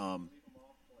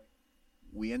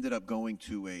 We ended up going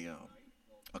to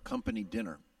a company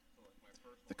dinner.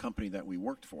 The company that we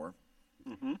worked for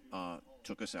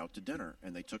took us out to dinner,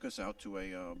 and they took us out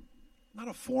to not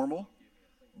a formal,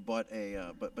 but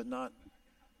not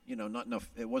not enough.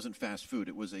 It wasn't fast food.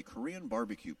 It was a Korean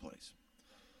barbecue place,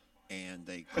 and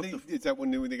they cooked is that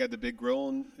when they got the big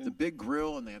grill? the big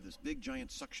grill, and they have this big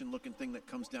giant suction-looking thing that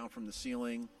comes down from the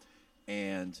ceiling,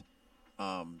 and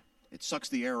it sucks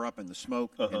the air up and the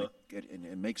smoke, and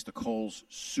it makes the coals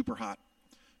super hot,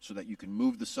 so that you can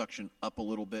move the suction up a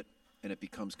little bit, and it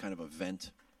becomes kind of a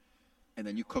vent, and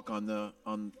then you cook on the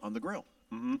grill,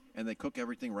 and they cook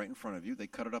everything right in front of you. They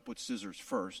cut it up with scissors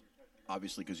first,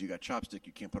 obviously because you got chopstick,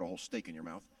 you can't put a whole steak in your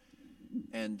mouth,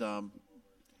 and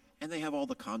they have all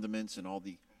the condiments and all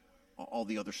the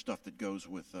other stuff that goes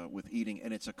with eating,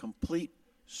 and it's a complete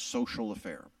social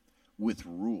affair with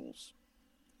rules,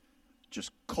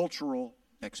 just cultural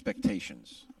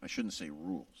expectations. I shouldn't say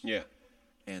rules. Yeah.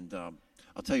 And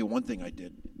I'll tell you one thing I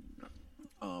did.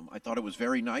 I thought it was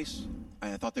very nice.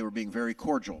 I thought they were being very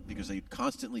cordial because they'd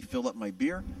constantly fill up my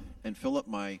beer and fill up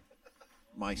my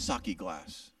sake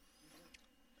glass.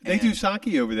 They do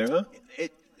sake over there, huh?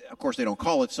 Of course, they don't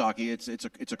call it sake.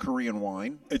 It's a Korean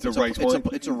wine. It's a rice wine?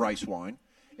 It's a rice wine.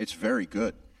 It's very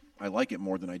good. I like it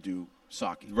more than I do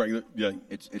sake. Regular, yeah.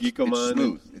 It's Gikoman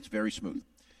smooth. It's very smooth.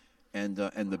 And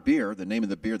the beer, the name of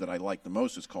the beer that I like the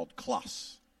most is called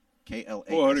Klass. Klass. Oh,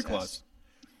 I heard of Klass.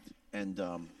 And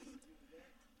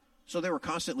so they were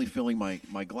constantly filling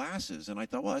my glasses, and I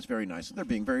thought, well, that's very nice. And they're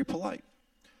being very polite.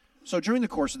 So during the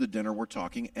course of the dinner, we're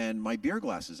talking, and my beer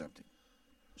glass is empty.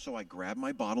 So I grabbed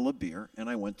my bottle of beer, and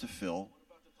I went to fill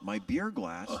my beer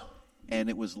glass, and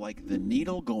it was like the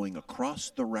needle going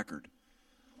across the record.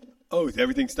 Oh, is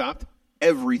everything stopped?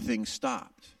 Everything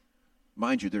stopped.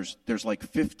 Mind you, there's like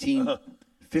 15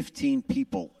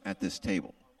 people at this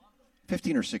table,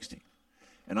 15 or 16.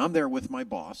 And I'm there with my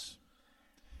boss,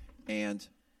 and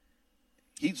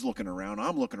he's looking around,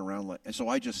 I'm looking around, and so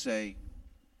I just say,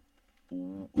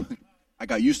 I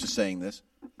got used to saying this,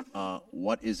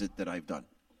 what is it that I've done?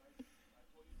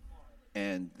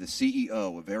 And the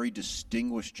CEO, a very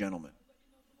distinguished gentleman,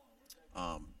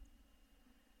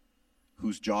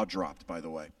 whose jaw dropped, by the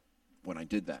way, when I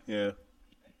did that. Yeah.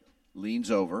 Leans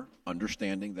over,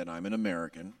 understanding that I'm an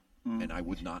American, and I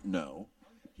would not know.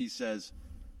 He says,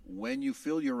 when you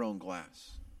fill your own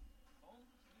glass,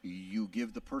 you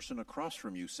give the person across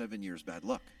from you 7 years bad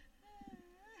luck.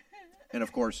 And,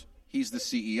 of course, he's the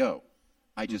CEO.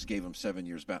 I just gave him 7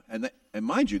 years bad. And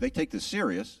mind you, they take this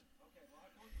serious.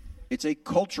 It's a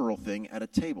cultural thing at a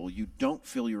table. You don't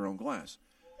fill your own glass.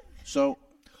 So,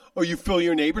 Oh, you fill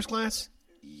your neighbor's glass?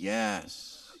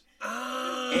 yes.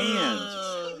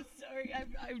 Sorry,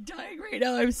 I'm dying right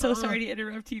now. I'm so sorry to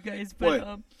interrupt you guys,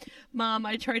 but Mom,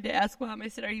 I tried to ask Mom. I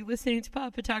said, "Are you listening to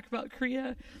Papa talk about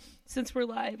Korea since we're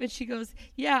live?" And she goes,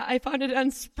 "Yeah, I found it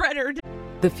on Spreader."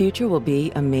 The future will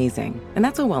be amazing, and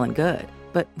that's all well and good.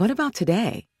 But what about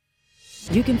today?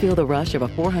 you can feel the rush of a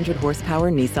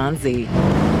 400-horsepower Nissan Z.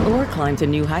 Or climb to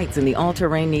new heights in the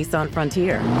all-terrain Nissan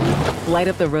Frontier. Light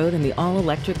up the road in the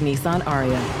all-electric Nissan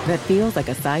Ariya that feels like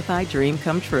a sci-fi dream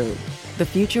come true. The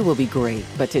future will be great,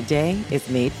 but today is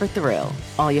made for thrill.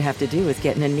 All you have to do is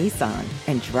get in a Nissan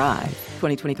and drive.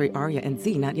 2023 Ariya and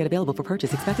Z not yet available for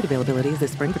purchase. Expected availability is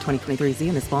this spring for 2023 Z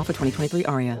and this fall for 2023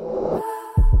 Ariya.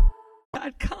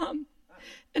 .com.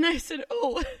 And I said,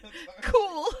 oh,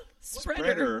 cool.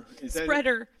 Spreader. Is that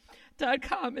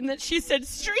Spreader.com. And then she said,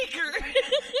 Streaker.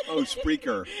 Oh,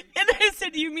 Spreaker. And I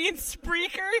said, you mean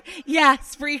Spreaker? Yeah,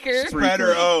 Spreaker.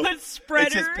 Spreader. Oh, But Spreader.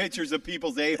 It's just pictures of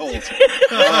people's a-holes.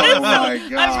 Oh, my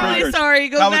God. I'm really sorry.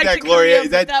 Go How back about that, to Gloria? Korea, Is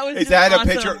but that was is just that a awesome.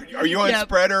 picture? Are you on Yep.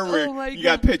 Spreader where Oh my you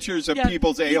got God. pictures of Yeah.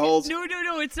 people's a-holes? No,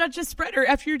 it's not just Spreader.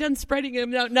 After you're done spreading them,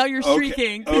 now you're Okay.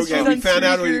 streaking. 'cause Okay, she's we on found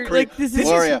out Streaker. we agree. Like, this is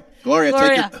Gloria,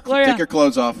 Gloria, Gloria. take your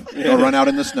clothes off. Go run out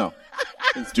in the snow.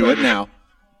 Do it now.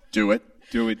 Do it.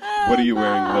 Do it. What are you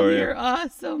wearing, Mom, Gloria? You're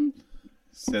awesome.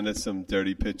 Send us some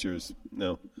dirty pictures.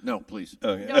 No. No, please.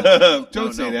 Okay. No.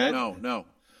 Don't say that. No.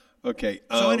 Okay.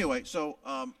 So anyway,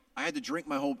 I had to drink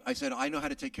my whole. I said, I know how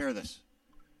to take care of this.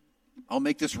 I'll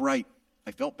make this right.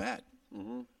 I felt bad,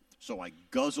 so I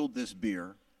guzzled this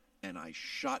beer and I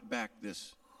shot back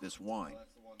this wine.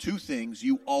 Two things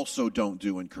you also don't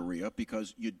do in Korea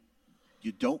because you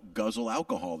don't guzzle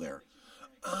alcohol there.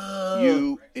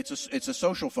 It's a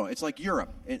social fun. It's like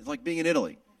Europe. It's like being in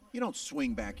Italy. You don't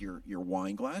swing back your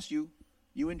wine glass. You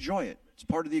enjoy it. It's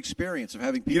part of the experience of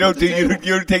having people. You don't at the do. table.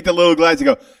 You take the little glass and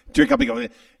go drink up and go.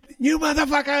 You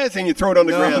motherfuckers, and you throw it on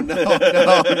the ground.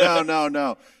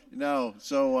 No.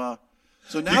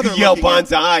 So now You they're can yell looking at-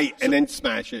 bonsai and then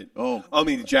smash it. Oh. I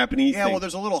mean the Japanese Yeah, thing. well,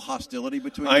 there's a little hostility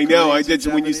between. I the know. I Koreans did.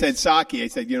 and When you said Japanese. sake, I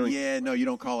said, you know. Yeah, no, you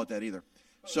don't call it that either.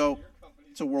 So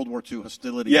it's a World War II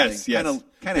hostility. Yes, thing. yes.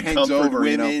 Kind The of hangs comfort over.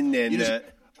 women and, You just-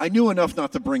 I knew enough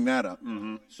not to bring that up.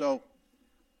 So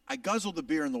I guzzled the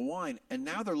beer and the wine, and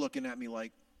now they're looking at me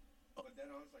like,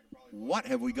 "What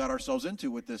have we got ourselves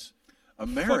into with this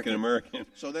American?" Fucking American.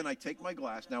 So then I take my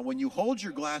glass. Now, when you hold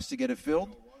your glass to get it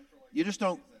filled, you just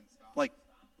don't like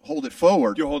hold it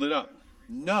forward. You hold it up.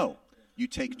 No, you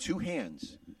take two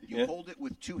hands. You Yeah. hold it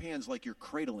with two hands like you're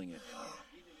cradling it.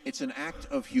 It's an act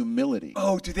of humility.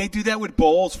 Oh, do they do that with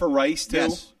bowls for rice too?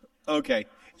 Yes. Okay.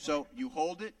 So you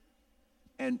hold it,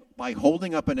 and by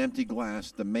holding up an empty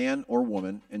glass, the man or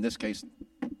woman, in this case,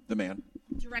 the man,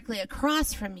 Directly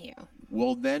across from you.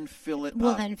 will then fill it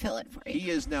We'll up. then fill it for you. He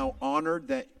is now honored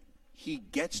that he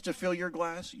gets to fill your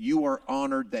glass. You are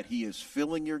honored that he is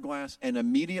filling your glass. And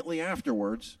immediately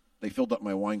afterwards, they filled up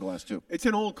my wine glass too. It's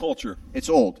an old culture. It's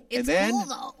old. It's and then cool,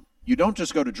 though. you don't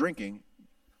just go to drinking.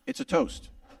 It's a toast.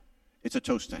 It's a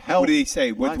toast to health. What do they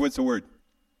say? life. What's the word?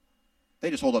 They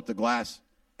just hold up the glass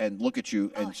and look at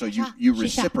you, and Oh, so shisha, you shisha,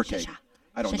 reciprocate. shisha,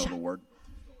 I don't know shisha. the word,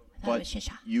 thought it but was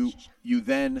shisha, you shisha. you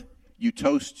then you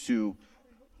toast to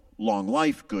long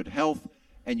life, good health,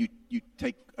 and you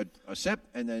take a sip,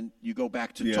 and then you go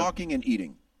back to Yeah. talking and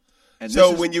eating. And So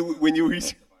this is- when you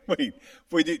reach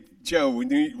Joe, when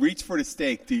you reach for the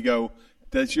steak, do you go,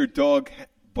 does your dog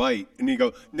bite? And you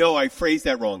go, no, I phrased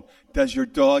that wrong. Does your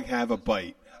dog have a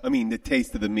bite? I mean, the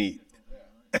taste of the meat.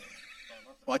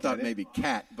 well, I thought maybe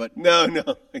cat, but No.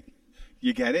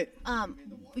 You get it?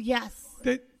 Yes.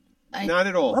 That I- not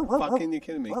at all. Fucking, you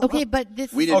kidding me? Okay, but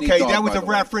this. We didn't eat Okay, dog, that was by a the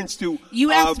way. reference to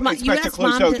You asked you Inspector asked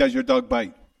Mom Clouseau. to- Does your dog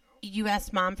bite? You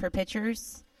asked Mom for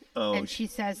pictures, Oh, and she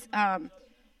says, "I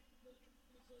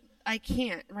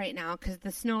can't right now because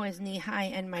the snow is knee high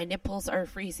and my nipples are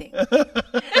freezing."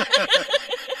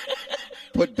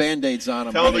 Put Band-Aids on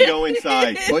them. Tell him to go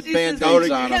inside. Put She Band-Aids says, on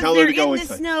because them. Tell her to they're go in the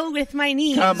inside. snow with my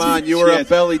knees. Come on, you were She a has-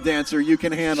 belly dancer. You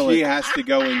can handle She it. has to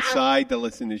go inside to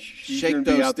listen to. She's Shake gonna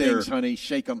be those out things, there honey.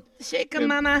 Shake them. Shake 'em,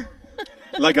 Mama.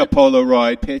 like a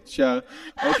Polaroid picture.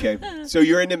 Okay, so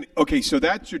you're in the. Okay, so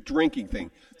that's your drinking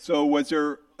thing. So was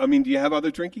there? I mean, do you have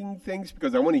other drinking things?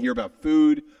 Because I want to hear about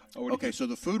food. Okay, so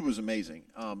the food was amazing.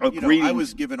 I greetings.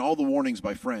 was given all the warnings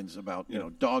by friends about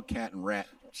dog, cat, and rat.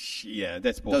 Yeah,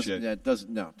 that's bullshit.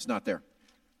 No, it's not there.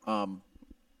 Of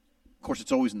course,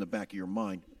 it's always in the back of your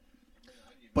mind.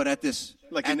 But at this,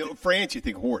 Like at in France, you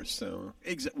think horse. So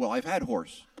well, I've had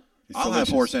horse. It's I'll delicious.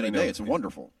 have horse any I know. day. It's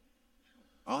wonderful.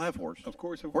 I'll have horse. Of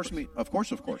course, of horse course. meat. Of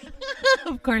course. Of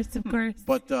course, of course.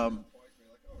 But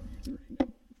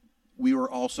we were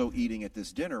also eating at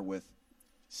this dinner with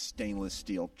stainless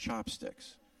steel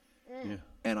chopsticks. Yeah.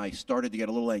 And I started to get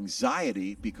a little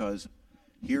anxiety because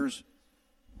here's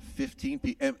 15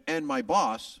 people. And my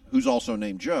boss, who's also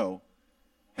named Joe,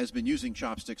 has been using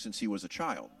chopsticks since he was a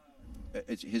child.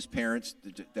 It's his parents,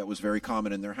 that was very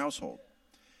common in their household.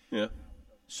 Yeah.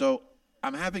 So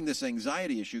I'm having this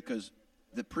anxiety issue because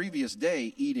the previous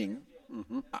day eating,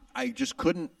 I just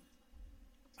couldn't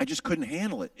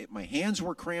handle it. My hands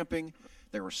were cramping,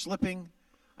 they were slipping.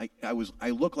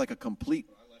 I looked like a complete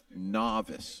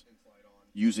novice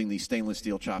using these stainless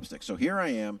steel chopsticks. So here I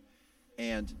am,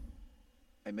 and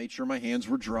I made sure my hands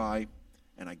were dry,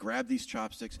 and I grabbed these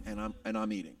chopsticks, and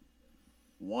I'm eating.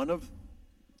 One of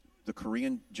the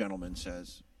Korean gentlemen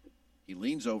says, he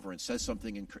leans over and says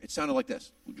something, it sounded like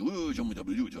this.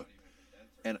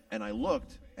 And I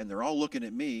looked, and they're all looking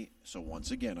at me. So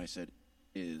once again, I said,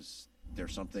 is there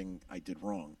something I did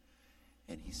wrong?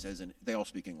 And he says, and they all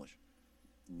speak English,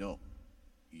 no,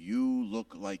 you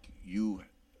look like you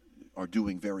are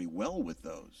doing very well with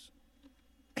those.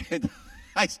 And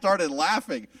I started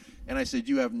laughing, and I said,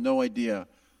 you have no idea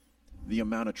the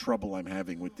amount of trouble I'm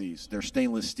having with these. They're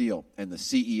stainless steel. And the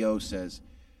CEO says,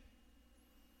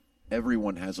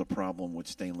 everyone has a problem with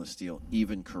stainless steel,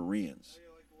 even Koreans.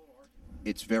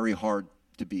 It's very hard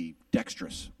to be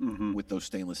dexterous with those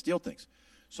stainless steel things.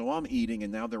 So I'm eating,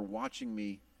 and now they're watching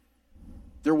me.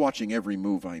 They're watching every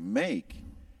move I make,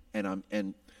 and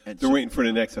They're waiting for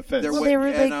the next offense. Well, they were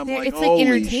it's like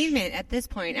entertainment at this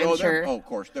point, I'm sure. Oh, of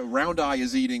course. The round eye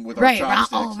is eating with our Right,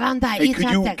 chopsticks. round eye. Hey, eat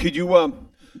chopstick. could you,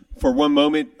 for one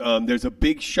moment, there's a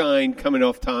big shine coming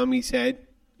off Tommy's head,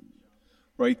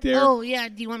 right there. Oh, yeah.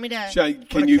 Do you want me to?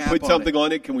 Can you put something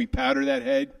on it? Can we powder that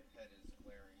head?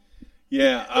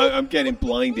 Yeah, I'm getting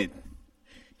blinded.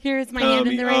 Here's my hand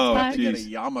in the right spot. To get a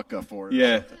yarmulke for it.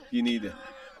 Yeah, you need it.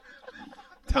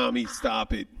 Tommy,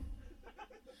 stop it.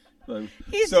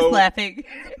 He's just laughing.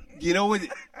 You know what?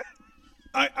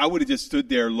 I would have just stood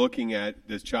there looking at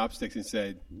the chopsticks and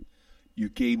said, you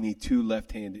gave me two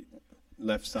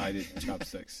left-sided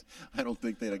chopsticks. I don't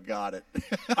think they'd have got it.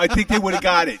 I think they would have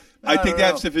got it. I think they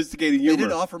have sophisticated humor. They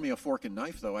did offer me a fork and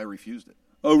knife, though. I refused it.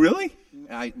 Oh, really?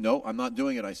 No, I'm not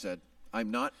doing it, I said. I'm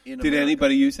not in Did America.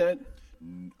 anybody use that?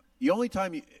 The only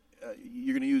time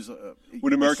you're going to use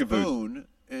with American spoon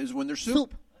is when there's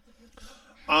soup.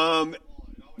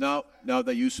 No,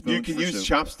 they use spoons. You can for use soup.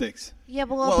 chopsticks. Yeah,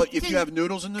 well, if you have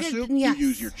noodles in the soup, yes. you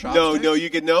use your chopsticks. No, you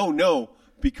can no,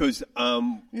 because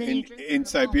in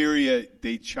Siberia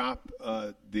they chop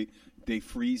they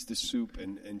freeze the soup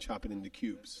and chop it into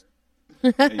cubes.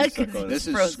 And you suck on it. This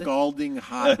is scalding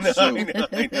hot soup.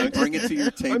 I know. Bring it to your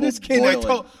table. I'm just kidding.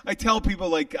 boil I tell people,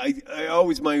 like, I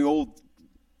always, my old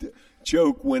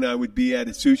joke when I would be at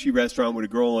a sushi restaurant with a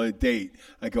girl on a date,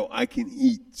 I go, I can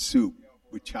eat soup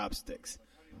with chopsticks.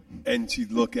 And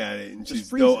she'd look at it and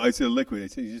she's, no, I said liquid. I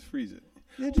said, you just freeze it.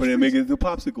 But then make it into a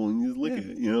popsicle and you just lick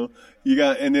it, you know?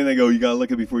 And then I go, you got to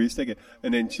lick it before you stick it.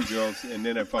 And then she goes, and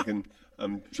then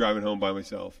I'm driving home by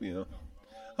myself, you know?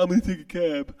 I'm going to take a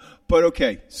cab. But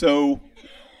okay, so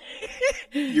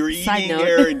you're eating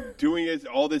there and doing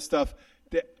all this stuff.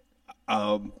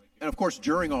 And of course,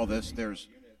 during all this, there's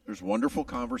wonderful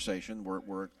conversation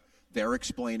where they're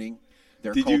explaining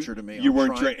their culture to me. You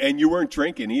weren't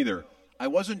drinking either. I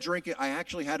wasn't drinking. I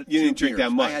actually had You didn't drink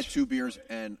that much. I had 2 beers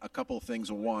and a couple of things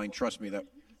of wine. Trust me,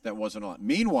 that wasn't a lot.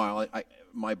 Meanwhile,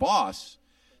 my boss,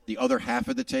 the other half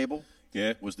of the table,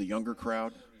 was the younger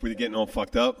crowd. Were they getting all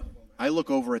fucked up? I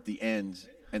look over at the end,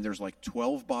 and there's like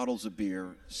 12 bottles of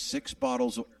beer, 6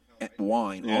 bottles of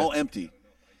wine, all empty.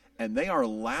 And they are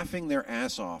laughing their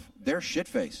ass off. They're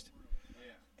shit-faced.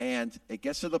 And it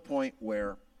gets to the point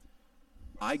where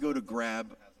I go to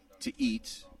grab to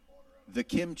eat the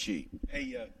kimchi. Hey,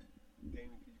 Damon, could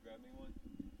you grab me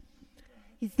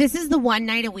one? This is the one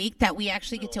night a week that we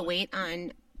actually get to wait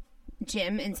on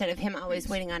Jim instead of him always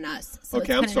waiting on us. So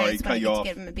Okay, it's I'm sorry, nice when cut I you get to off.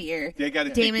 give him a beer. They gotta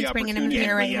take Damon's the bringing him a opportunity.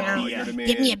 beer right Yeah, now. you're the man.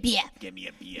 Give me a beer. Give me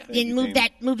a beer. Then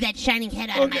move that shining head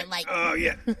out of my light. Oh,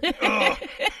 yeah. Oh.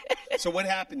 So what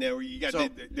happened there? You got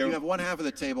you have one half of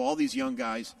the table, all these young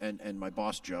guys, and my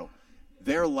boss, Joe.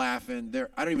 They're laughing.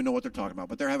 I don't even know what they're talking about,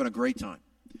 but they're having a great time.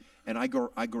 And I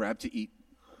grab to eat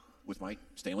with my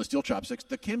stainless steel chopsticks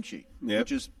the kimchi,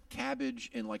 which is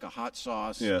cabbage in like a hot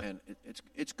sauce, and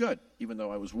it's good. Even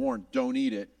though I was warned, don't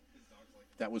eat it.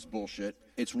 That was bullshit.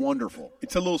 It's wonderful.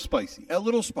 It's a little spicy. A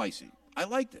little spicy. I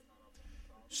liked it.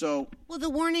 So, well, the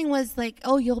warning was like,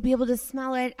 oh, you'll be able to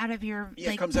smell it out of your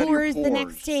it comes out of your pores the pores.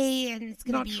 next day, and it's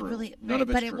going to be true. really. None of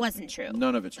it's but true. it wasn't true.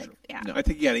 None of it's true. Yeah, No. I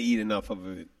think you got to eat enough of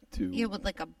it to. Yeah, with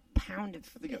like a pound of.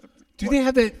 Do they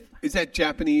have that? Is that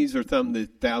Japanese or something? The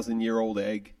 1,000-year-old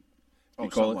egg? Oh,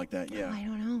 call something it? like that. Yeah. I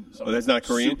don't know. Oh, that's not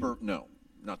Korean? No,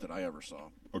 not that I ever saw.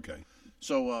 Okay.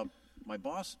 So my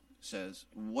boss says,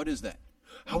 "What is that?"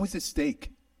 How is it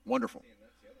steak? Wonderful.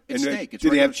 It's And steak. It's do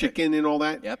they have regular steak. chicken and all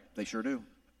that? Yep, they sure do.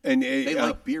 And They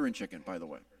like beer and chicken, by the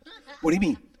way. What do you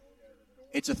mean?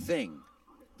 It's a thing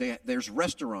There's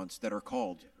restaurants that are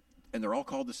called, and they're all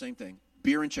called the same thing,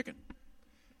 beer and chicken.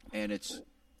 And it's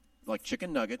like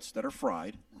chicken nuggets that are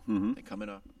fried. Mm-hmm. They come in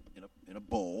a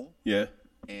bowl. Yeah.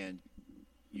 And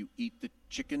you eat the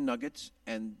chicken nuggets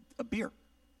and a beer.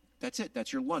 That's it.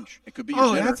 That's your lunch. It could be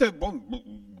your dinner. That's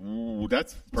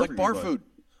It's like bar food.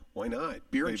 Why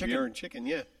not? Beer and chicken. Beer and chicken,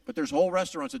 yeah. But there's whole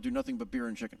restaurants that do nothing but beer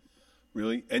and chicken.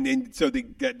 Really? And then so they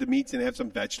get the meats and have some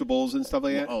vegetables and stuff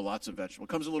like that? Oh, lots of vegetables.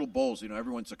 It comes in little bowls.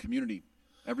 Everyone's a community.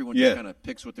 Everyone Yeah. just kind of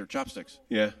picks with their chopsticks.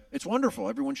 Yeah. It's wonderful.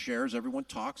 Everyone shares. Everyone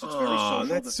talks. It's very Oh, social.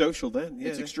 that's social then. Yeah.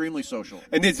 It's extremely social.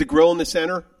 And there's the grill in the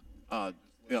center?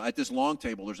 At this long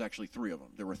table, there's actually 3 of them.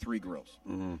 There were 3 grills.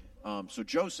 Mm-hmm. So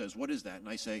Joe says, "What is that?" And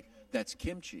I say, "That's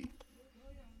kimchi."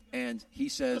 And he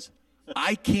says,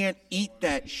 "I can't eat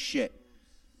that shit."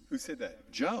 Who said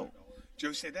that? Joe.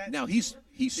 Joe said that? Now he's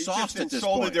He's sauced just at this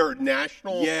insulted point. their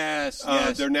national Yes,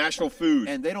 their national food.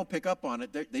 And they don't pick up on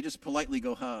it. They just politely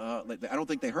go, "Huh." I don't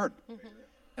think they heard.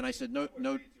 And I said, no,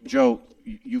 Joe,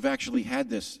 you've actually had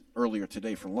this earlier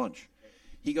today for lunch.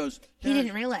 He goes, He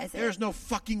didn't realize it. There's no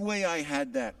fucking way I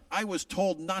had that. I was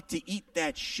told not to eat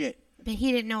that shit. But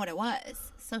he didn't know what it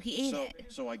was, so he ate it.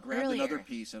 So I grabbed earlier. another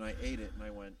piece and I ate it and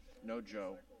I went, "No,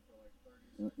 Joe,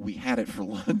 we had it for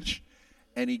lunch."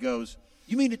 And he goes,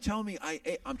 "You mean to tell me I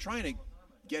ate?" I'm trying to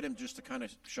get him just to kind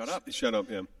of shut up. Shut up,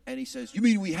 yeah. And he says, "You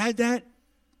mean we had that?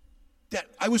 That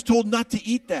I was told not to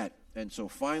eat that." And so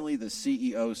finally the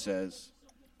CEO says,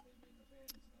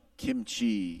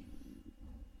 "Kimchi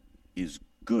is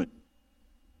good."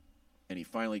 And he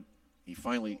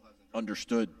finally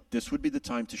understood this would be the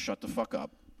time to shut the fuck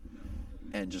up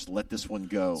and just let this one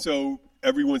go. So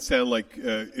everyone sound like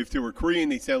if they were Korean,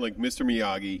 they sound like Mr.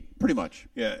 Miyagi. Pretty much.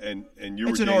 Yeah, and you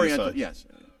It's were an Daniel Oriental, Son. yes.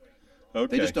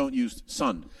 Okay. They just don't use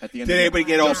sun at the end Did of the anybody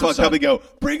get all Just the fucked up sun. and go,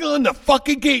 "Bring on the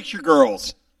fucking geisha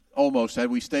girls"? Almost. Had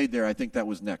we stayed there, I think that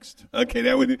was next. Okay,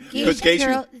 that would because Geisha geisha.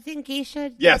 girl, isn't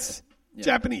geisha Yes, Yeah.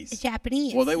 Japanese.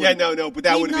 Japanese? Well, they would. Yeah, no, but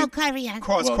that We would know have been Korean.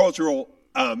 cross-cultural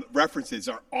references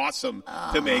are awesome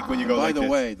to make when you go. By like the this.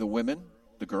 way, the women,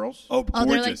 the girls, oh, Oh,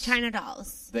 they're like gorgeous. China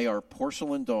dolls. they are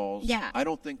porcelain dolls. Yeah. I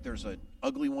don't think there's an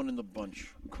ugly one in the bunch.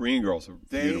 Korean girls are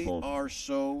They beautiful. are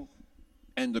so,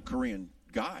 and the Korean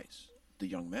guys, the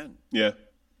young men, Yeah.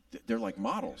 they're like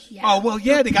models. Yeah. Oh well,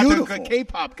 yeah, they got the beautiful. good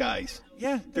K-pop guys.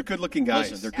 Yeah. They're good-looking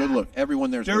guys. Listen, they're good look.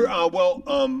 Everyone there's They're good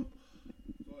look.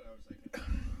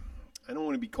 I don't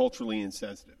want to be culturally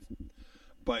insensitive,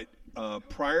 but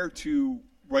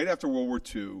right after World War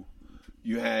II,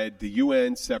 you had the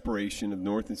UN separation of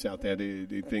North and South. They had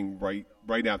a thing right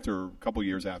after, a couple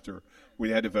years after, where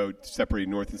they had to vote to separate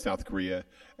North and South Korea.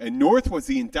 And North was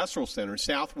the industrial center.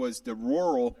 South was the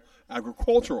rural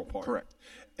agricultural part. Correct.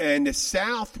 And the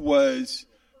South was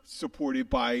supported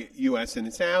by U.S. and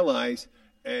its allies,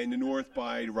 and the North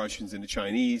by the Russians and the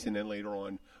Chinese, and then later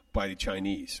on by the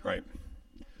Chinese, right?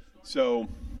 So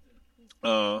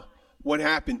what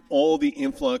happened, all the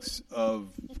influx of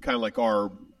kind of like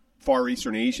our Far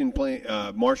Eastern Asian plan,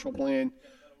 Marshall Plan,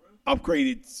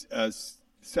 upgraded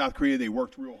South Korea. They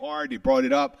worked real hard. They brought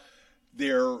it up.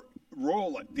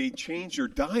 They changed their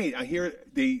diet. I hear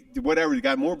they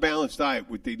got more balanced diet.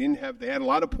 What they didn't have, they had a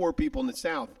lot of poor people in the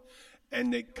South,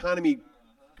 and the economy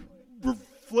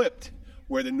flipped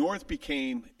where the North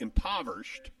became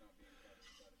impoverished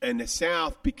and the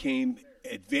South became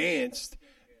advanced,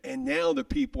 and now the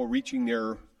people are reaching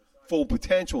their full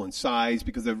potential in size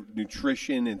because of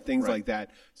nutrition and things like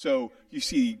that. So you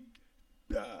see,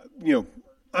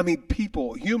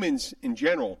 people, humans in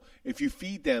general, if you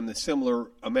feed them the similar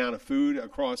amount of food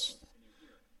across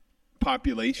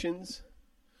populations,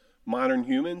 modern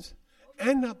humans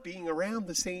end up being around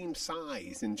the same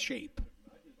size and shape.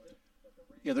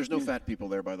 Yeah, there's no fat people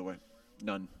there, by the way.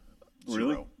 None.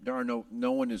 Really? Zero. There are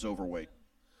no one is overweight.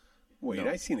 Wait, No.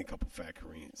 I've seen a couple fat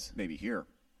Koreans. Maybe here.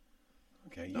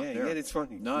 Okay, Not yeah, there. it's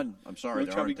funny. None. I'm sorry, No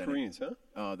there chubby aren't any. Koreans,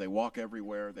 huh? They walk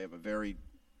everywhere. They have a very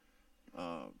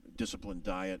disciplined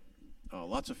diet.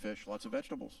 Lots of fish, lots of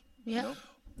vegetables. Yeah.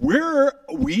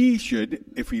 We should,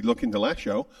 if we look into last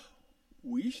show,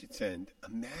 we should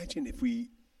imagine if we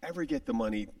ever get the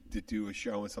money to do a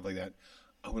show and stuff like that,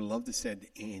 I would love to send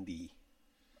Andy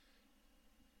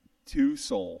to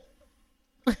Seoul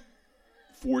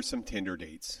for some Tinder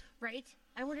dates. Right?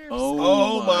 I wonder.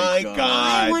 Oh my God.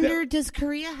 I wonder. Does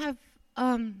Korea have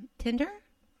Tinder?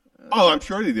 Oh, I'm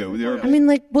sure they do. I mean,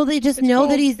 like, will they just know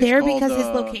that he's it's there called, because his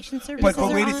location services but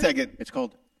are wait a on? second. It's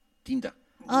called Tinda.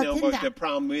 Oh, No, Tinder. but the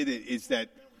problem with it is that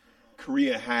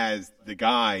Korea has the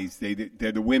guys.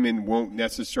 The women won't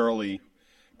necessarily.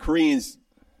 Koreans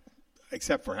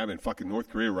except for having fucking North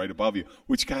Korea right above you,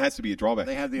 which has to be a drawback.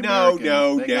 They have the no, American,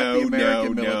 no, they got the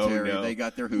American no, military. no. They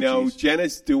got their hoochies. No,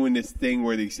 Jenna's doing this thing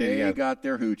where they say They got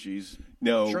their hoochies.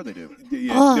 no, Sure they do.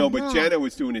 Yeah, Oh, no, but no. Jenna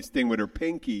was doing this thing with her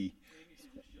pinky.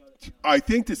 I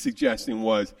think the suggestion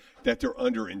was that they're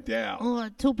under-endowed. Oh,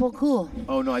 tupo cool.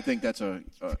 Oh no, I think that's a.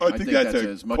 I think that's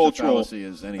as much cultural. a fallacy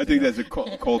as anything. I think else. that's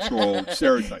a cultural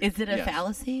stereotype. Is it a Yes.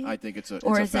 fallacy? I think it's a.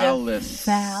 or it's is a it a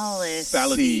fallacy?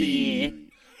 Fallacy.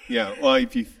 Yeah, well,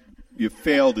 if you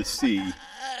fail to see,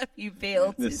 You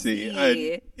failed to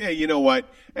see. yeah, you know what?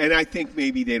 And I think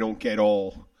maybe they don't get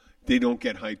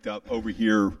hyped up over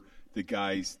here. The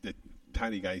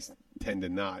tiny guys tend to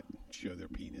not show their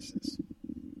penises.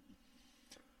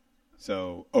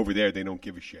 So over there, they don't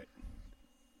give a shit.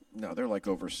 No, they're like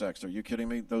oversexed. Are you kidding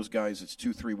me? Those guys, it's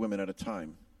 2-3 women at a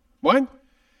time. What?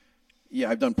 Yeah,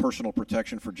 I've done personal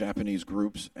protection for Japanese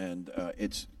groups, and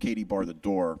it's Katie bar the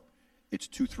door. It's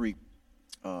 2-3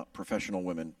 professional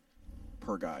women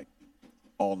per guy,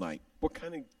 all night. What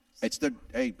kind of? It's the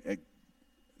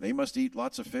they must eat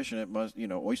lots of fish, and it must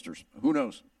oysters. Who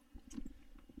knows?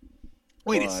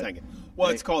 Wait a But second. Well,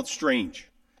 it's called strange.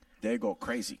 They go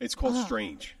crazy. It's called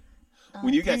strange.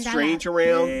 When you got $10. strange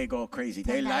around, They go crazy.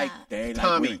 They $10.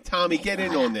 like Tommy, get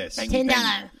in on this.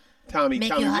 $10. Tommy,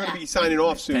 Make we're you going to holla. be signing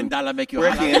off soon. $10 make you We're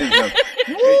at the holla. end of the show.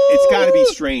 It's got to be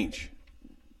strange.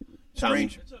 Tommy.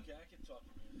 Strange.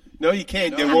 No, you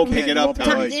can't. They No, won't you pick can't. it up, You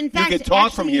won't Tommy. play. In You fact, can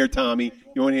talk from actually- here, Tommy.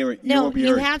 You won't hear it. You No, won't be you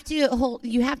heard. have to hold.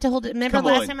 You have to hold it. Remember Come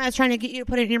last on. time I was trying to get you to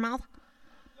put it in your mouth.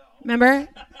 Remember?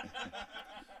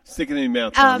 Stick it in your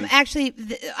mouth, Tommy. Actually,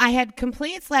 I had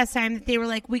complaints last time that they were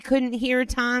like, we couldn't hear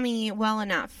Tommy well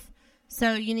enough.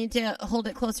 So you need to hold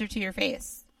it closer to your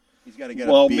face. He's got to get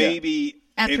Well, a beer. maybe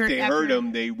After- if they after- heard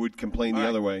him, they would complain the All right.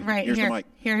 other way. Right Here's the here. mic.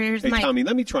 Here's Hey, the mic. Tommy,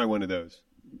 let me try one of those.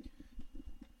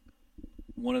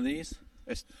 One of these?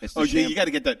 It's the Oh, yeah, you got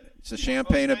to get that. It's the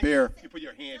champagne of beer. You put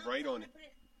your hand right on it.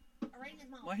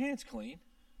 My hand's clean.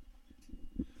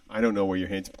 I don't know where your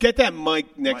hands. Get that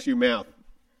mic next to your mouth.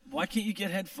 Why can't you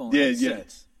get headphone Yeah,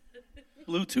 headsets?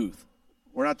 Bluetooth.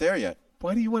 We're not there yet.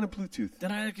 Why do you want a Bluetooth?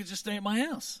 Then I could just stay at my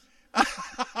house.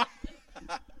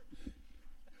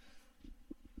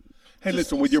 Hey,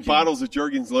 listen, with your bottles of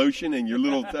Jergens lotion and your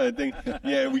little thing,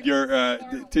 yeah, with your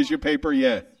tissue paper,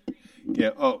 yeah.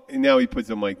 Yeah, oh, and now he puts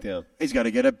the mic down. He's got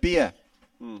to get a beer.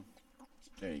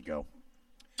 There you go.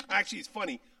 Actually, it's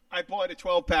funny. I bought a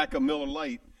 12-pack of Miller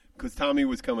Lite because Tommy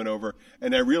was coming over,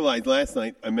 and I realized last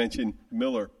night I mentioned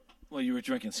Miller. Well, you were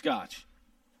drinking scotch.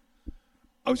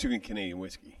 I was drinking Canadian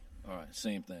whiskey. All right,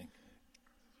 same thing.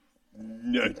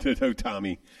 No,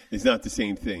 Tommy, it's not the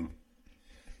same thing.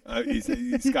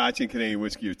 Scotch and Canadian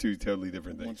whiskey are two totally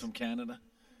different One things. from Canada.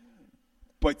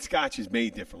 But Scotch is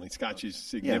made differently. Scotch is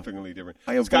significantly different.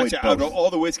 I avoid Scotch, out of both.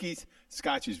 all the whiskeys,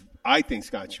 Scotch is, I think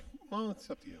Scotch, well, it's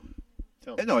up to you.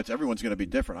 Tell me. No, everyone's going to be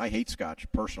different. I hate Scotch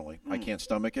personally. I can't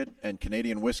stomach it, and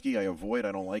Canadian whiskey I avoid.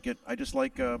 I don't like it. I just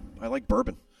like I like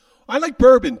bourbon. I like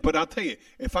bourbon, but I'll tell you,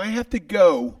 if I have to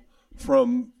go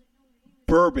from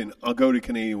bourbon, I'll go to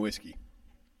Canadian whiskey.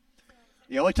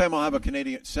 The only time I'll have a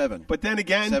Canadian 7. But then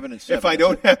again, 7 and 7. if I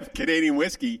don't have Canadian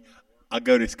whiskey, I'll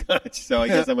go to Scotch. So I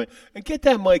guess I'm like, and get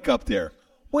that mic up there.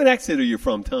 What exit are you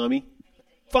from, Tommy?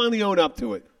 Finally own up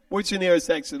to it. What's the nearest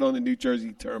exit on the New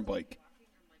Jersey Turnpike?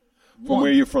 From One.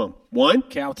 where you're from? One?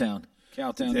 Cowtown.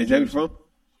 Cowtown, New Is that Jersey. from?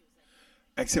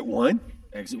 Exit 1?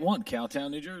 Exit 1,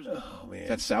 Cowtown, New Jersey. Oh, man.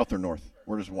 That's south or north?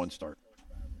 Where does 1 start?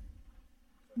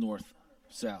 North,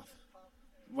 south.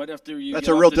 Right after you That's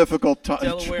get a off real the difficult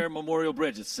Delaware Memorial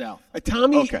Bridge, it's south.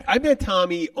 Tommy, Okay. I met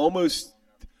Tommy almost,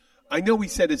 I know we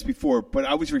said this before, but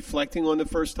I was reflecting on the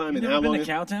first time You and never how been long. to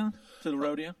Cowtown? To the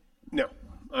rodeo? No,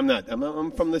 I'm not.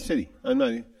 I'm from the city. I'm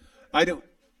not. I don't.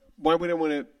 Why would I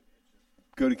want to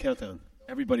go to Cowtown?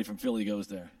 Everybody from Philly goes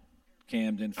there.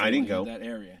 Camden, Philly, I didn't go. that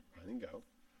area. I didn't go.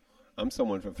 I'm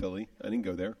someone from Philly. I didn't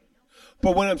go there.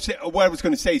 But what I was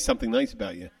going to say something nice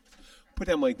about you. Put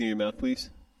that mic near your mouth, please.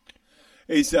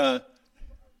 Is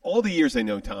all the years I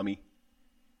know Tommy,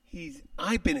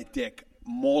 I've been a dick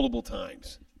multiple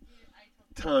times.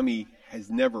 Tommy has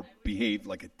never behaved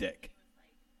like a dick.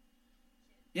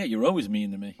 Yeah, you're always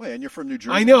mean to me. Wait, and you're from New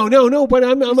Jersey? I know, no, but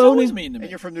I'm He's always owning. mean to me. And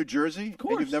you're from New Jersey? Of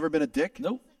course. And you've never been a dick?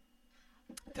 Nope.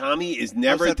 Tommy is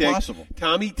never How's a that dick. possible?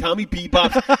 Tommy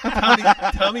bebops.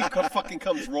 Tommy fucking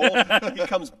comes he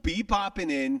comes bebopping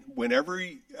in whenever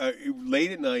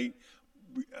late at night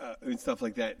and stuff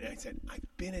like that. And I said, I've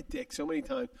been a dick so many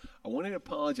times. I wanted to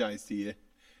apologize to you,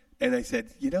 and I said,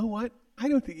 you know what? I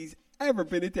don't think he's ever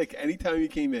been a dick anytime he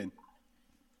came in.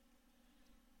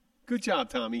 Good job,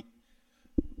 Tommy.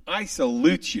 I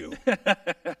salute you.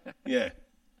 Yeah.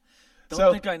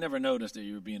 Don't think I never noticed that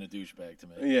you were being a douchebag to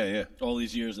me. Yeah. All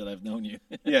these years that I've known you.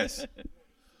 Yes.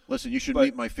 Listen, you should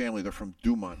meet my family. They're from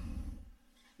Dumont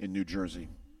in New Jersey.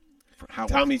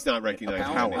 Howarth. Tommy's not recognized.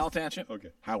 Howell Township? Okay.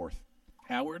 Howarth.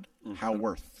 Howard?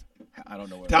 Howarth. I don't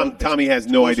know where. Tommy has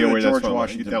no idea where that's George from.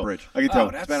 Washington Bridge. I can tell.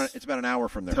 It's about an hour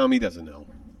from there. Tommy doesn't know.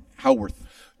 Howarth.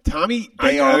 Tommy,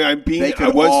 They I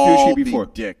could was all douchey be before.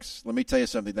 dicks. Let me tell you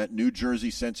something. That New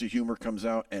Jersey sense of humor comes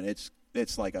out, and it's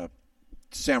like a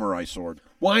samurai sword.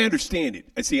 Well, I understand it.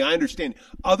 I understand.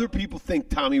 Other people think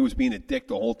Tommy was being a dick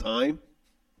the whole time.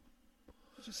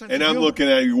 And I'm looking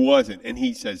at it, he wasn't. And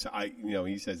he says,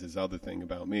 he says this other thing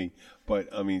about me. But,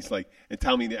 I mean, it's like, and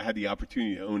Tommy had the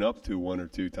opportunity to own up to one or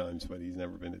two times, but he's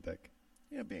never been a dick.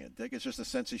 Yeah, being a dick. It's just a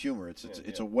sense of humor.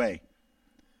 It's a way.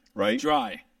 Right?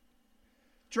 Dry,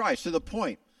 to the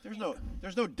point.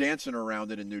 There's no dancing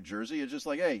around it in New Jersey. It's just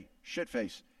like, hey, shit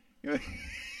face.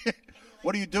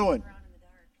 What are you doing?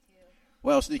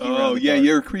 Well, sneaking around. Oh, yeah,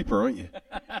 you're a creeper, aren't you?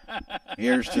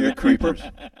 Here's to You're the a creeper.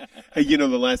 creepers. Hey, the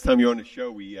last time you were on the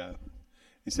show, we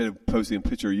instead of posting a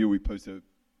picture of you, we posted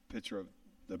a picture of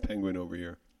the penguin over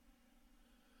here.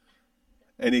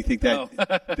 And they think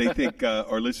that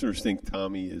our listeners think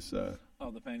Tommy is the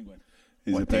penguin.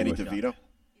 Is What, a penguin. Danny DeVito?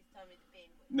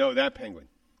 No, that penguin.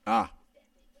 Ah.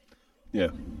 Yeah.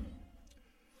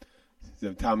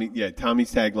 So Tommy's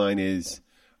tagline is,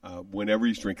 whenever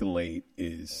he's drinking late,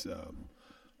 is,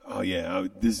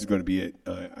 this is going to be it.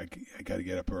 I got to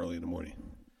get up early in the morning.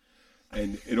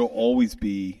 And it'll always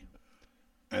be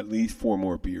at least 4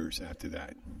 more beers after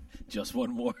that. Just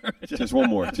one more. Just one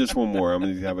more. Just one more. I'm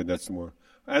going to have it. That's more.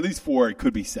 At least 4. It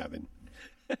could be 7.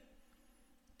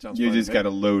 Sounds You fine just to me. got to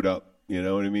load up. You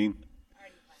know what I mean?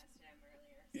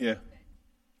 Yeah.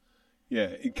 Yeah.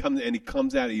 He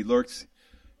comes out. He lurks.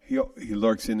 He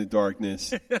lurks in the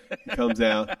darkness. He comes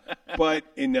out. But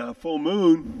in full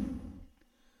moon,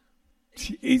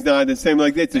 he's not the same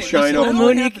like that to shine listen, off. that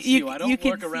only happens to you. I don't you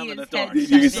can work around see in the his dark. head. You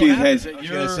can see his head. That I was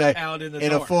you're going to say, out in the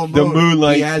in dark. a full moon, The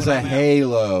moonlight. he has a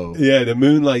halo. Yeah, the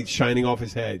moonlight shining off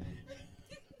his head.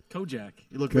 Kojak.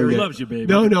 You look He very loves you, baby.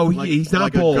 No, Like- he's not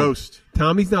like a bald. ghost.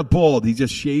 Tommy's not bald. He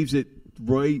just shaves it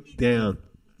right down.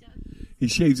 He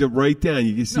shaves it right down.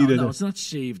 You can see No, it's not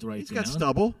shaved right He's down. got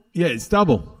stubble. Yeah, it's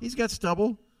double. He's got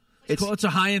stubble. It's a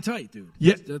high and tight, dude.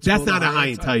 Yeah, that's called not a high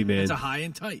and tight, man. It's a high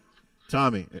and tight.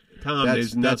 Tommy, Tom, that's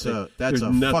there's a nothing. There's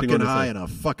nothing fucking on the high side. and a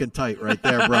fucking tight right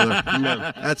there, brother.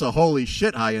 That's a holy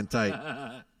shit high and tight.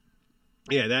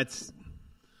 Yeah, that's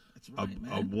Right,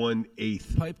 a man.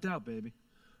 1/8, Piped out, baby.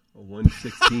 a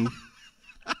 1/16.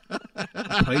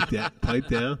 Pipe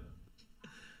down.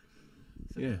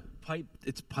 Yeah,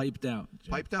 It's piped out.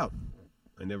 Jim. Piped out.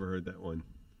 I never heard that one.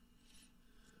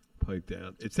 Piped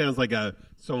out. It sounds like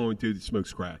someone would do that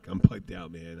smokes crack. I'm piped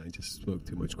out, man. I just smoked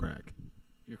too much crack.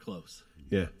 You're close.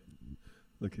 Yeah.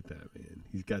 Look at that, man.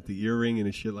 He's got the earring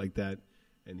and shit like that,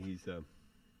 and he's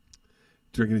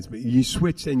drinking his. You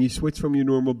switch from your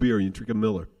normal beer. You drink a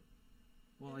Miller.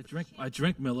 Well, I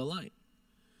drink Miller Lite.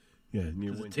 Yeah, and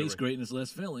you Because it tastes great and it's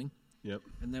less filling. Yep.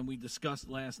 And then we discussed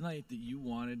last night that you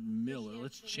wanted Miller.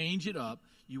 Let's change it up.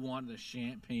 You wanted a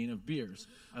champagne of beers.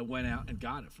 I went out and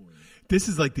got it for you. This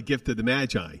is like the gift of the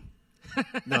Magi.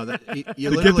 No, you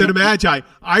The gift of the Magi.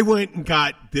 I went and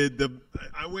got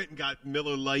I went and got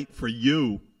Miller Lite for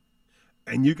you,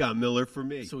 and you got Miller for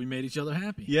me. So we made each other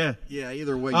happy. Yeah. Yeah,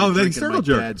 either way, Oh, you're then drinking circle my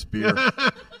jerk. dad's beer.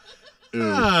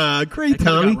 Ah, great, I could've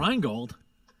Tommy. got Rheingold.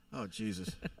 Oh,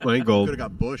 Jesus. Rheingold. Could have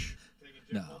got Bush.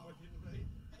 No.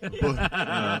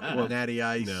 Natty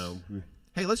Ice. No.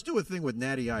 Hey, let's do a thing with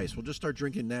Natty Ice. We'll just start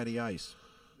drinking Natty Ice.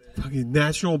 Fucking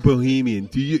National Bohemian.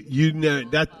 Do you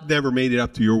that never made it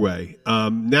up to your way?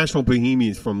 National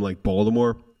Bohemian is from like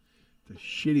Baltimore. The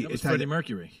shitty. That was it's had- Freddie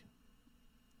Mercury.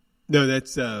 No,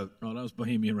 that's Oh, that was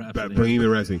Bohemian Rhapsody.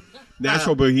 Bohemian Rhapsody.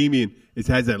 National Bohemian. It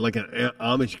has that like an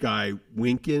Amish guy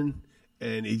winking,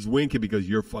 and he's winking because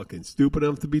you're fucking stupid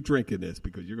enough to be drinking this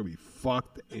because you're gonna be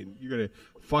fucked and you're gonna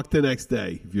fuck the next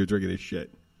day if you're drinking this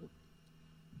shit.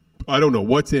 I don't know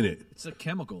what's in it. It's the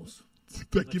chemicals.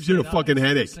 That gives you a St. fucking Ives.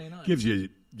 headache. St. Ives. Gives you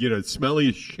smelly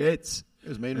as shits. It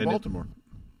was made in And Baltimore.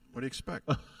 What do you expect?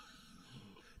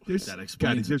 There's That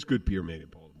explains there's good beer made in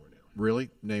Baltimore now. Really?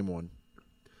 Name one.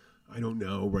 I don't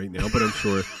know right now, but I'm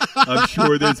sure. I'm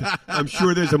sure there's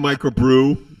a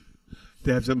microbrew.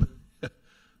 They have some.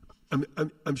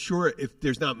 I'm sure if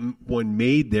there's not one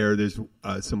made there, there's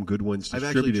some good ones I've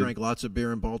distributed. actually drank lots of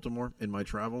beer in Baltimore in my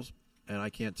travels, and I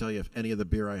can't tell you if any of the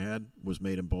beer I had was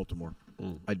made in Baltimore.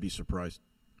 I'd be surprised.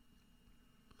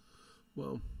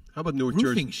 Well, how about North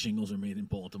Roofing Jersey? shingles are made in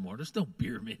Baltimore. There's no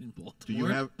beer made in Baltimore. Do you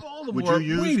have? Baltimore. Would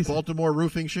you Wait a use second. Baltimore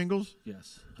roofing shingles?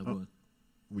 Yes, I would.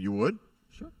 You would?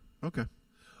 Sure. Okay.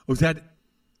 Was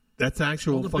that's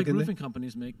actual All the big fucking roofing thing?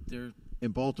 companies make their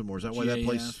In Baltimore. Is that why that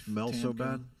place GAF, smells so Tamco.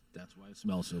 bad? That's why it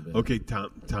smells so bad. Okay,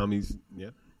 Tommy's.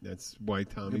 Yep, that's why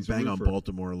Tommy's. a Bang on roofer.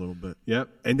 Baltimore a little bit. Yep,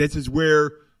 and this is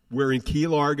where we're in Key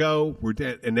Largo. We're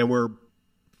dead, and then we're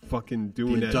fucking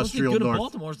doing The that. What's industrial good north. of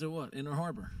Baltimore's they're what? Inner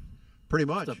Harbor. Pretty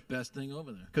much. That's the best thing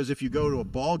over there. Because if you go to a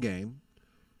ball game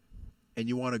and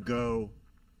you want to go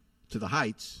to the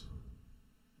Heights,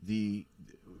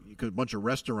 because a bunch of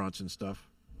restaurants and stuff,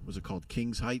 was it called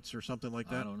King's Heights or something like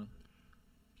that? I don't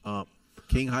know.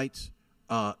 King Heights.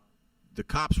 The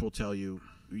cops will tell you,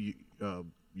 you're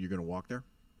going to walk there.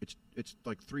 It's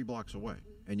like 3 blocks away,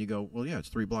 and you go, well, yeah, it's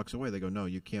 3 blocks away. They go, no,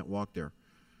 you can't walk there.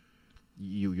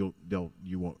 You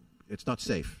won't. It's not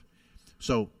safe.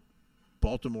 So,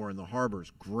 Baltimore and the harbor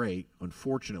is great.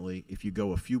 Unfortunately, if you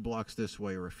go a few blocks this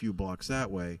way or a few blocks that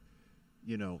way,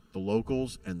 the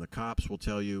locals and the cops will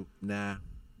tell you, nah,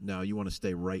 no, you want to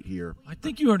stay right here. I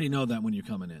think you already know that when you're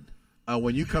coming in.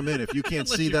 When you come in, if you can't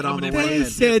Unless see you're that on the coming in way They in,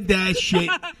 said that shit.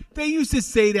 They used to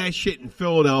say that shit in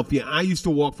Philadelphia. I used to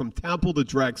walk from Temple to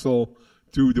Drexel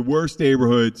through the worst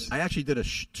neighborhoods. I actually did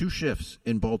 2 shifts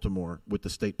in Baltimore with the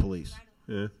state police.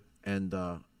 Yeah. And,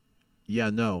 I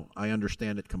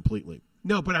understand it completely.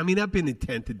 No, but I mean, I've been in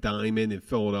 10th to Diamond in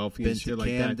Philadelphia Been and shit to like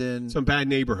Camden. that. Some bad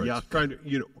neighborhoods. Yuck. Kind of,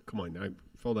 come on.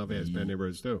 Philadelphia has bad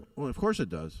neighborhoods too. Well, of course it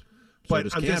does. So But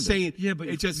does I'm Camden. just saying. Yeah, but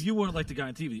it just you weren't like the guy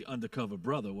on TV, the undercover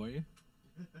brother, were you?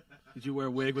 Did you wear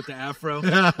a wig with the afro?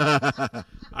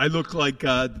 I look like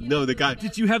the guy.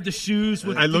 Did you have the shoes?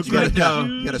 With, I look did you have like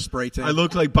the You got a shoes? spray tan. I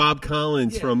look like Bob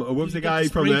Collins Yeah. from what was You the got guy the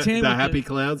from spray the tan with Happy the-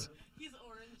 Clouds?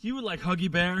 You were like Huggy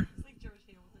Bear.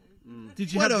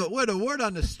 Did you What have a word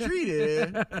on the street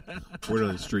is. Word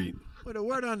on the street. What a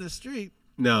word on the street.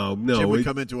 No, Jim would it,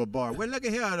 come into a bar. Well, look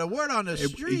at here. The word on the it,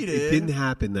 street it is. didn't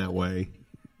happen that way.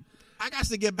 I got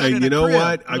to get back And in you the know crib.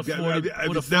 what? With a 40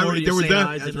 with a 40 there was St.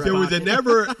 Ives in there was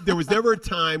pocket. there was never a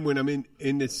time when I'm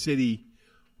in the city,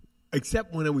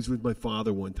 except when I was with my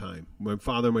father one time. My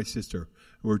father and my sister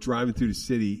were driving through the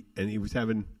city, and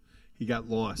he got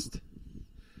lost.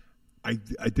 I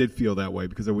did feel that way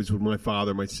because I was with my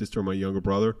father, my sister, and my younger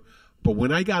brother. But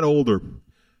when I got older,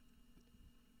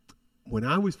 when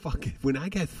I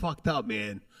got fucked up,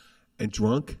 man, and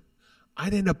drunk,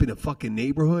 I'd end up in a fucking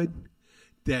neighborhood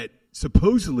that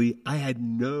supposedly I had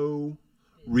no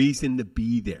reason to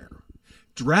be there.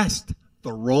 Dressed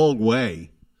the wrong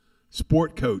way,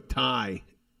 sport coat, tie.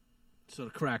 So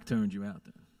the crack turned you out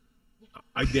then.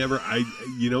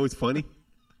 It's funny.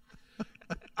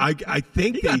 I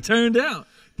think You got turned out.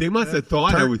 they must have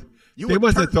thought I was. You They were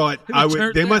must have turned- thought you were I was.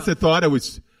 turned They must down. have thought I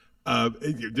was.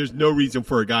 There's no reason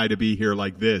for a guy to be here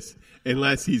like this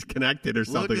unless he's connected or Look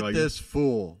something at like this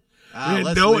fool. that.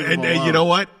 Let's No, leave him and you alone. know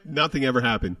what? Nothing ever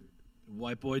happened.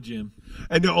 White boy Jim.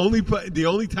 And the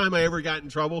only time I ever got in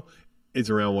trouble is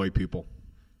around white people.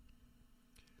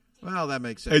 Well, that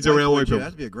makes sense. It's around Boy white Jim, people.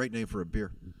 That'd be a great name for a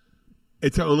beer.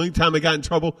 It's the only time I got in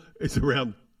trouble is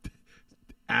around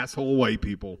asshole white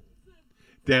people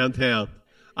downtown.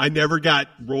 I never got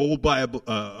rolled by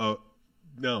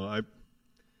no.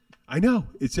 I know.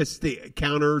 It's just the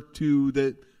counter to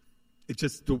the. It's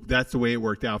just that's the way it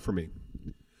worked out for me.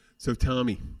 So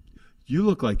Tommy, you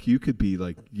look like you could be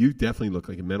like you definitely look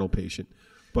like a mental patient,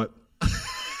 but.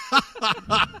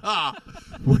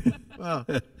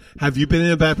 Have you been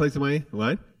in a bad place in Miami?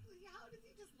 What? How does he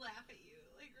just laugh at you?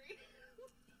 Like,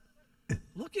 right?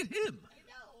 Look at him. I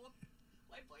know.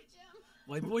 White boy Jim.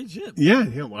 White boy Jim.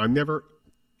 Yeah. Well,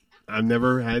 I've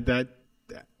never had that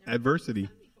adversity.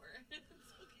 Before.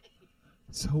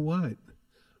 It's okay. So what?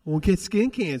 We'll get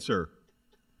skin cancer.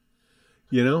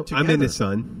 I'm in the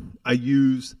sun. I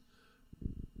use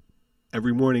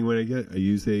every morning when I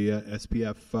use a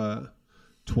SPF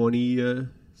 20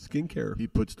 skincare. He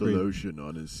puts the cream. lotion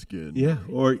on his skin. Yeah,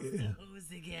 or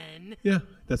Those again. yeah,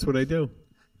 that's what I do.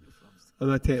 I'm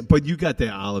not but you got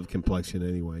the olive complexion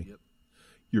anyway. Yep.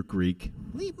 You're Greek.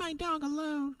 Leave my dog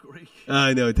alone. Greek.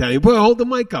 I know Italian. But hold the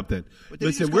mic up then. But did he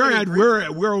Listen, just call you Greek?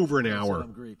 we're over an So hour.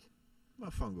 I'm Greek.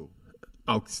 Mafungo.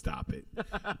 Oh, stop it!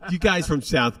 You guys from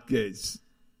southern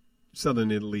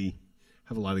Italy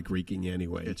have a lot of Greek in you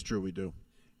anyway. It's true, we do.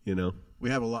 We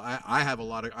have a lot. I have a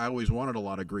lot of. I always wanted a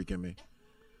lot of Greek in me.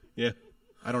 yeah.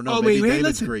 I don't know. Oh, Maybe wait, hey,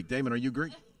 Damon's listen. Greek. Damon, are you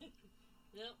Greek?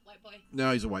 No, white boy.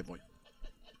 No, he's a white boy.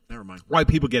 Never mind. Why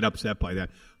people get upset by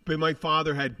that? But my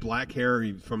father had black hair.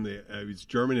 He was he was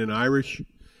German and Irish,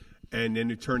 and then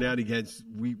it turned out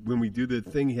when we do the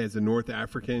thing, he has a North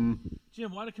African.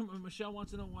 Jim, Michelle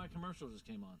wants to know why a commercial just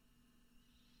came on.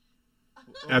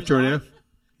 After we an live? F?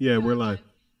 Yeah, we're live.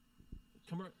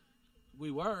 We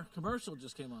were. Commercial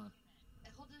just came on.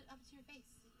 Hold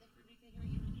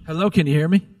Hello, can you hear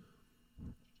me?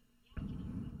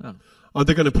 Oh,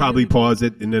 they're going to probably pause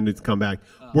it and then it's come back.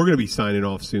 We're going to be signing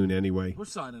off soon anyway. We're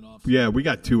signing off. Yeah, we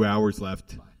got 2 hours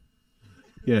left.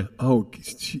 Yeah. Oh,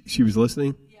 she was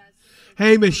listening? Yes.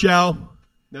 Hey, Michelle.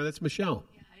 No, that's Michelle.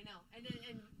 Yeah, I know.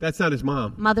 And That's not his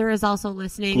mom. Mother is also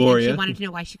listening. Gloria. And she wanted to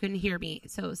know why she couldn't hear me.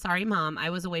 So sorry, Mom. I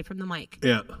was away from the mic.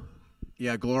 Yeah.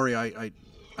 Yeah, Gloria,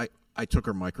 I took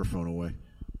her microphone away. Do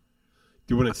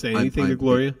you want to say anything to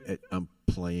Gloria? I'm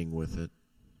playing with it.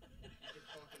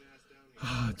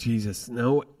 Oh, Jesus.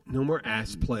 No more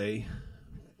ass play.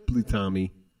 Blue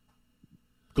Tommy.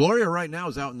 Gloria right now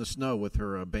is out in the snow with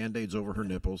her Band-Aids over her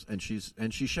nipples, and she's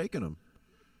shaking them.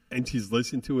 And she's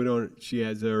listened to it on. She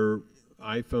has her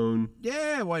iPhone.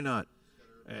 Yeah, why not?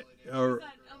 Or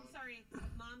I'm sorry.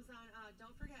 Mom's on,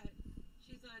 don't forget,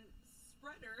 she's on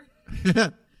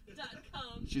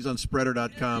Spreader.com. She's on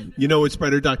Spreader.com. You know what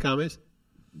Spreader.com is?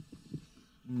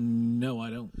 No, I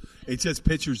don't. It's just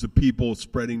pictures of people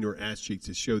spreading their ass cheeks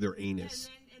to show their anus.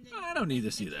 I don't need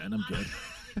to see that. I'm good.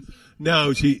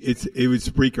 No, it was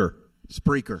Spreaker.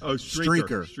 Spreaker. Oh,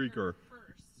 Streaker. Streaker.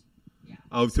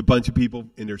 Oh, it's a bunch of people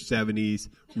in their 70s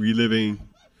reliving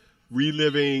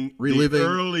the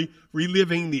early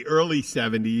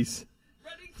 70s.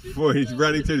 He's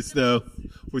running through the snow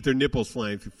with their nipples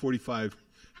flying through 45.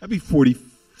 That'd be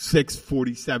 46,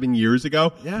 47 years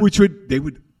ago. Yeah.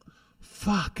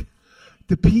 Fuck.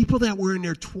 The people that were in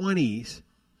their 20s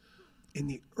in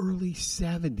the early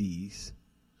 70s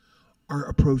are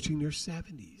approaching their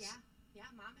 70s. Yeah,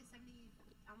 Mom is 70,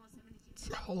 almost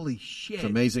 72. Holy shit. It's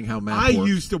amazing how math works.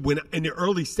 used to, when in the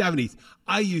early 70s,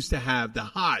 I used to have the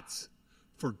hots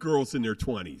for girls in their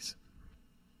 20s.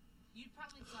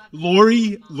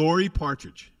 Lori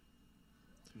Partridge.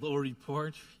 Lori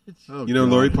Partridge. Oh, You know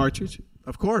God. Lori Partridge?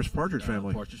 Of course, Partridge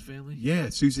Family. Partridge Family. Yeah,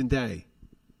 Susan Day.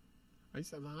 I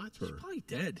used to have the hots for her. She's probably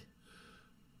dead.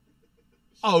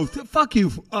 Oh, fuck you.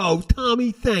 Oh,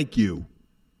 Tommy, thank you.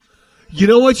 You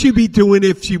know what she'd be doing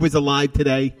if she was alive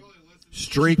today?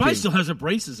 Streaking. Probably still has her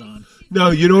braces on. No,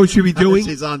 you know what she'd be doing?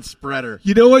 She's on Spreader.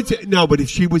 You know what? No, but if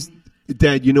she was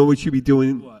dead, you know what she'd be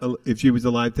doing What? if she was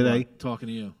alive today? What? Talking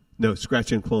to you. No,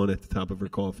 scratching and clawing at the top of her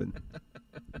coffin.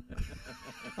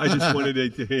 I just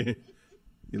wanted to.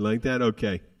 You like that?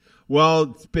 Okay. Well,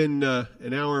 it's been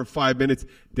an hour and 5 minutes.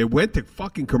 They went to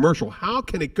fucking commercial. How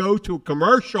can it go to a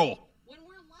commercial?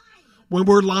 When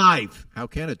we're live. How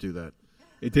can it do that?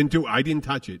 It didn't do. I didn't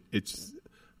touch it. I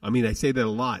say that a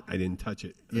lot. I didn't touch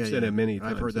it. I've Yeah, said yeah. it many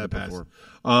times. I've heard in the that past.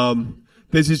 before.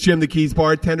 This is Jim the Keys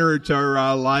bartender. It's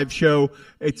our live show.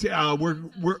 It's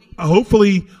we're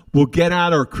hopefully we'll get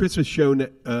out our Christmas show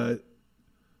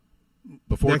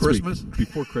Before next Christmas? week.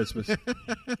 Before Christmas.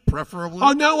 Preferably.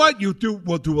 Oh, know what? We'll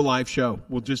do a live show.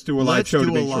 We'll just do a live Let's show do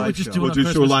to a make live sure. We'll just do it We'll on just do a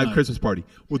Christmas live night. Christmas party.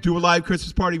 We'll do a live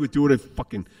Christmas party. We'll do it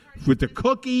with the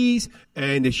cookies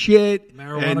and the shit.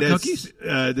 Marijuana and cookies?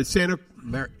 The Santa.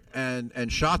 And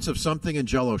shots of something and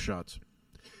Jello shots.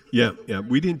 Yeah.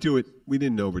 We didn't do it. We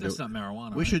didn't overdo That's it. not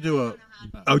marijuana. We should do a.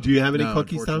 Oh, do you have any No,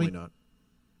 cookies, Tommy? unfortunately not.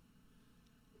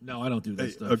 No, I don't do that Hey,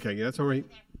 stuff. okay, that's all right.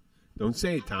 Don't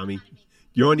say it, Tommy.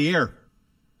 You're on the air.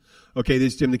 Okay,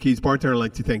 this is Jim the Keys bartender. I'd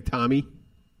like to thank Tommy,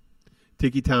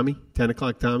 Tiki Tommy, 10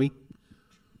 o'clock Tommy,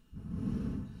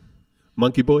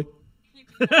 Monkey Boy.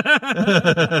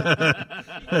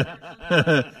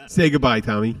 Say goodbye,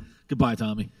 Tommy. Goodbye,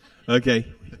 Tommy. Okay,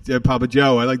 Papa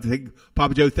Joe. I'd like to thank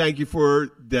Papa Joe. Thank you for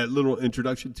that little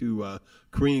introduction to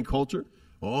Korean culture.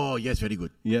 Oh, yes, very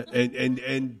good. Yeah,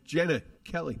 and Jenna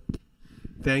Kelly,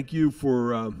 thank you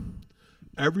for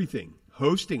everything,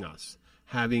 hosting us,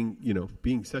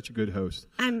 being such a good host.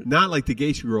 I'm not like the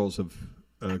Geisha girls of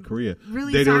Korea.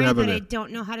 Really they sorry don't have that a I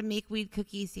don't know how to make weed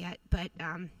cookies yet, but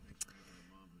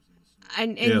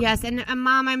and Yeah. yes, and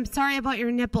Mom, I'm sorry about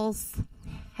your nipples.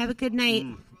 Have a good night.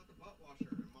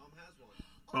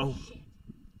 Oh,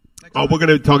 we're going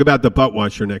to talk about the butt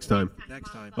washer next time.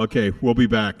 Next time. Okay, we'll be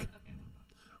back. I'm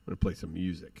going to play some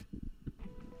music.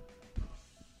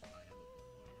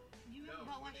 You have a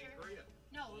butt washer?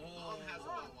 No.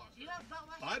 You have a butt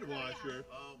washer? Butt washer.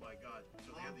 Oh, my God.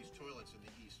 So they have these toilets in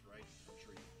the east, right? I'm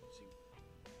sure you've seen.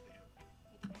 They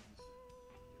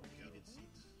have heated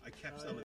seats. I kept some.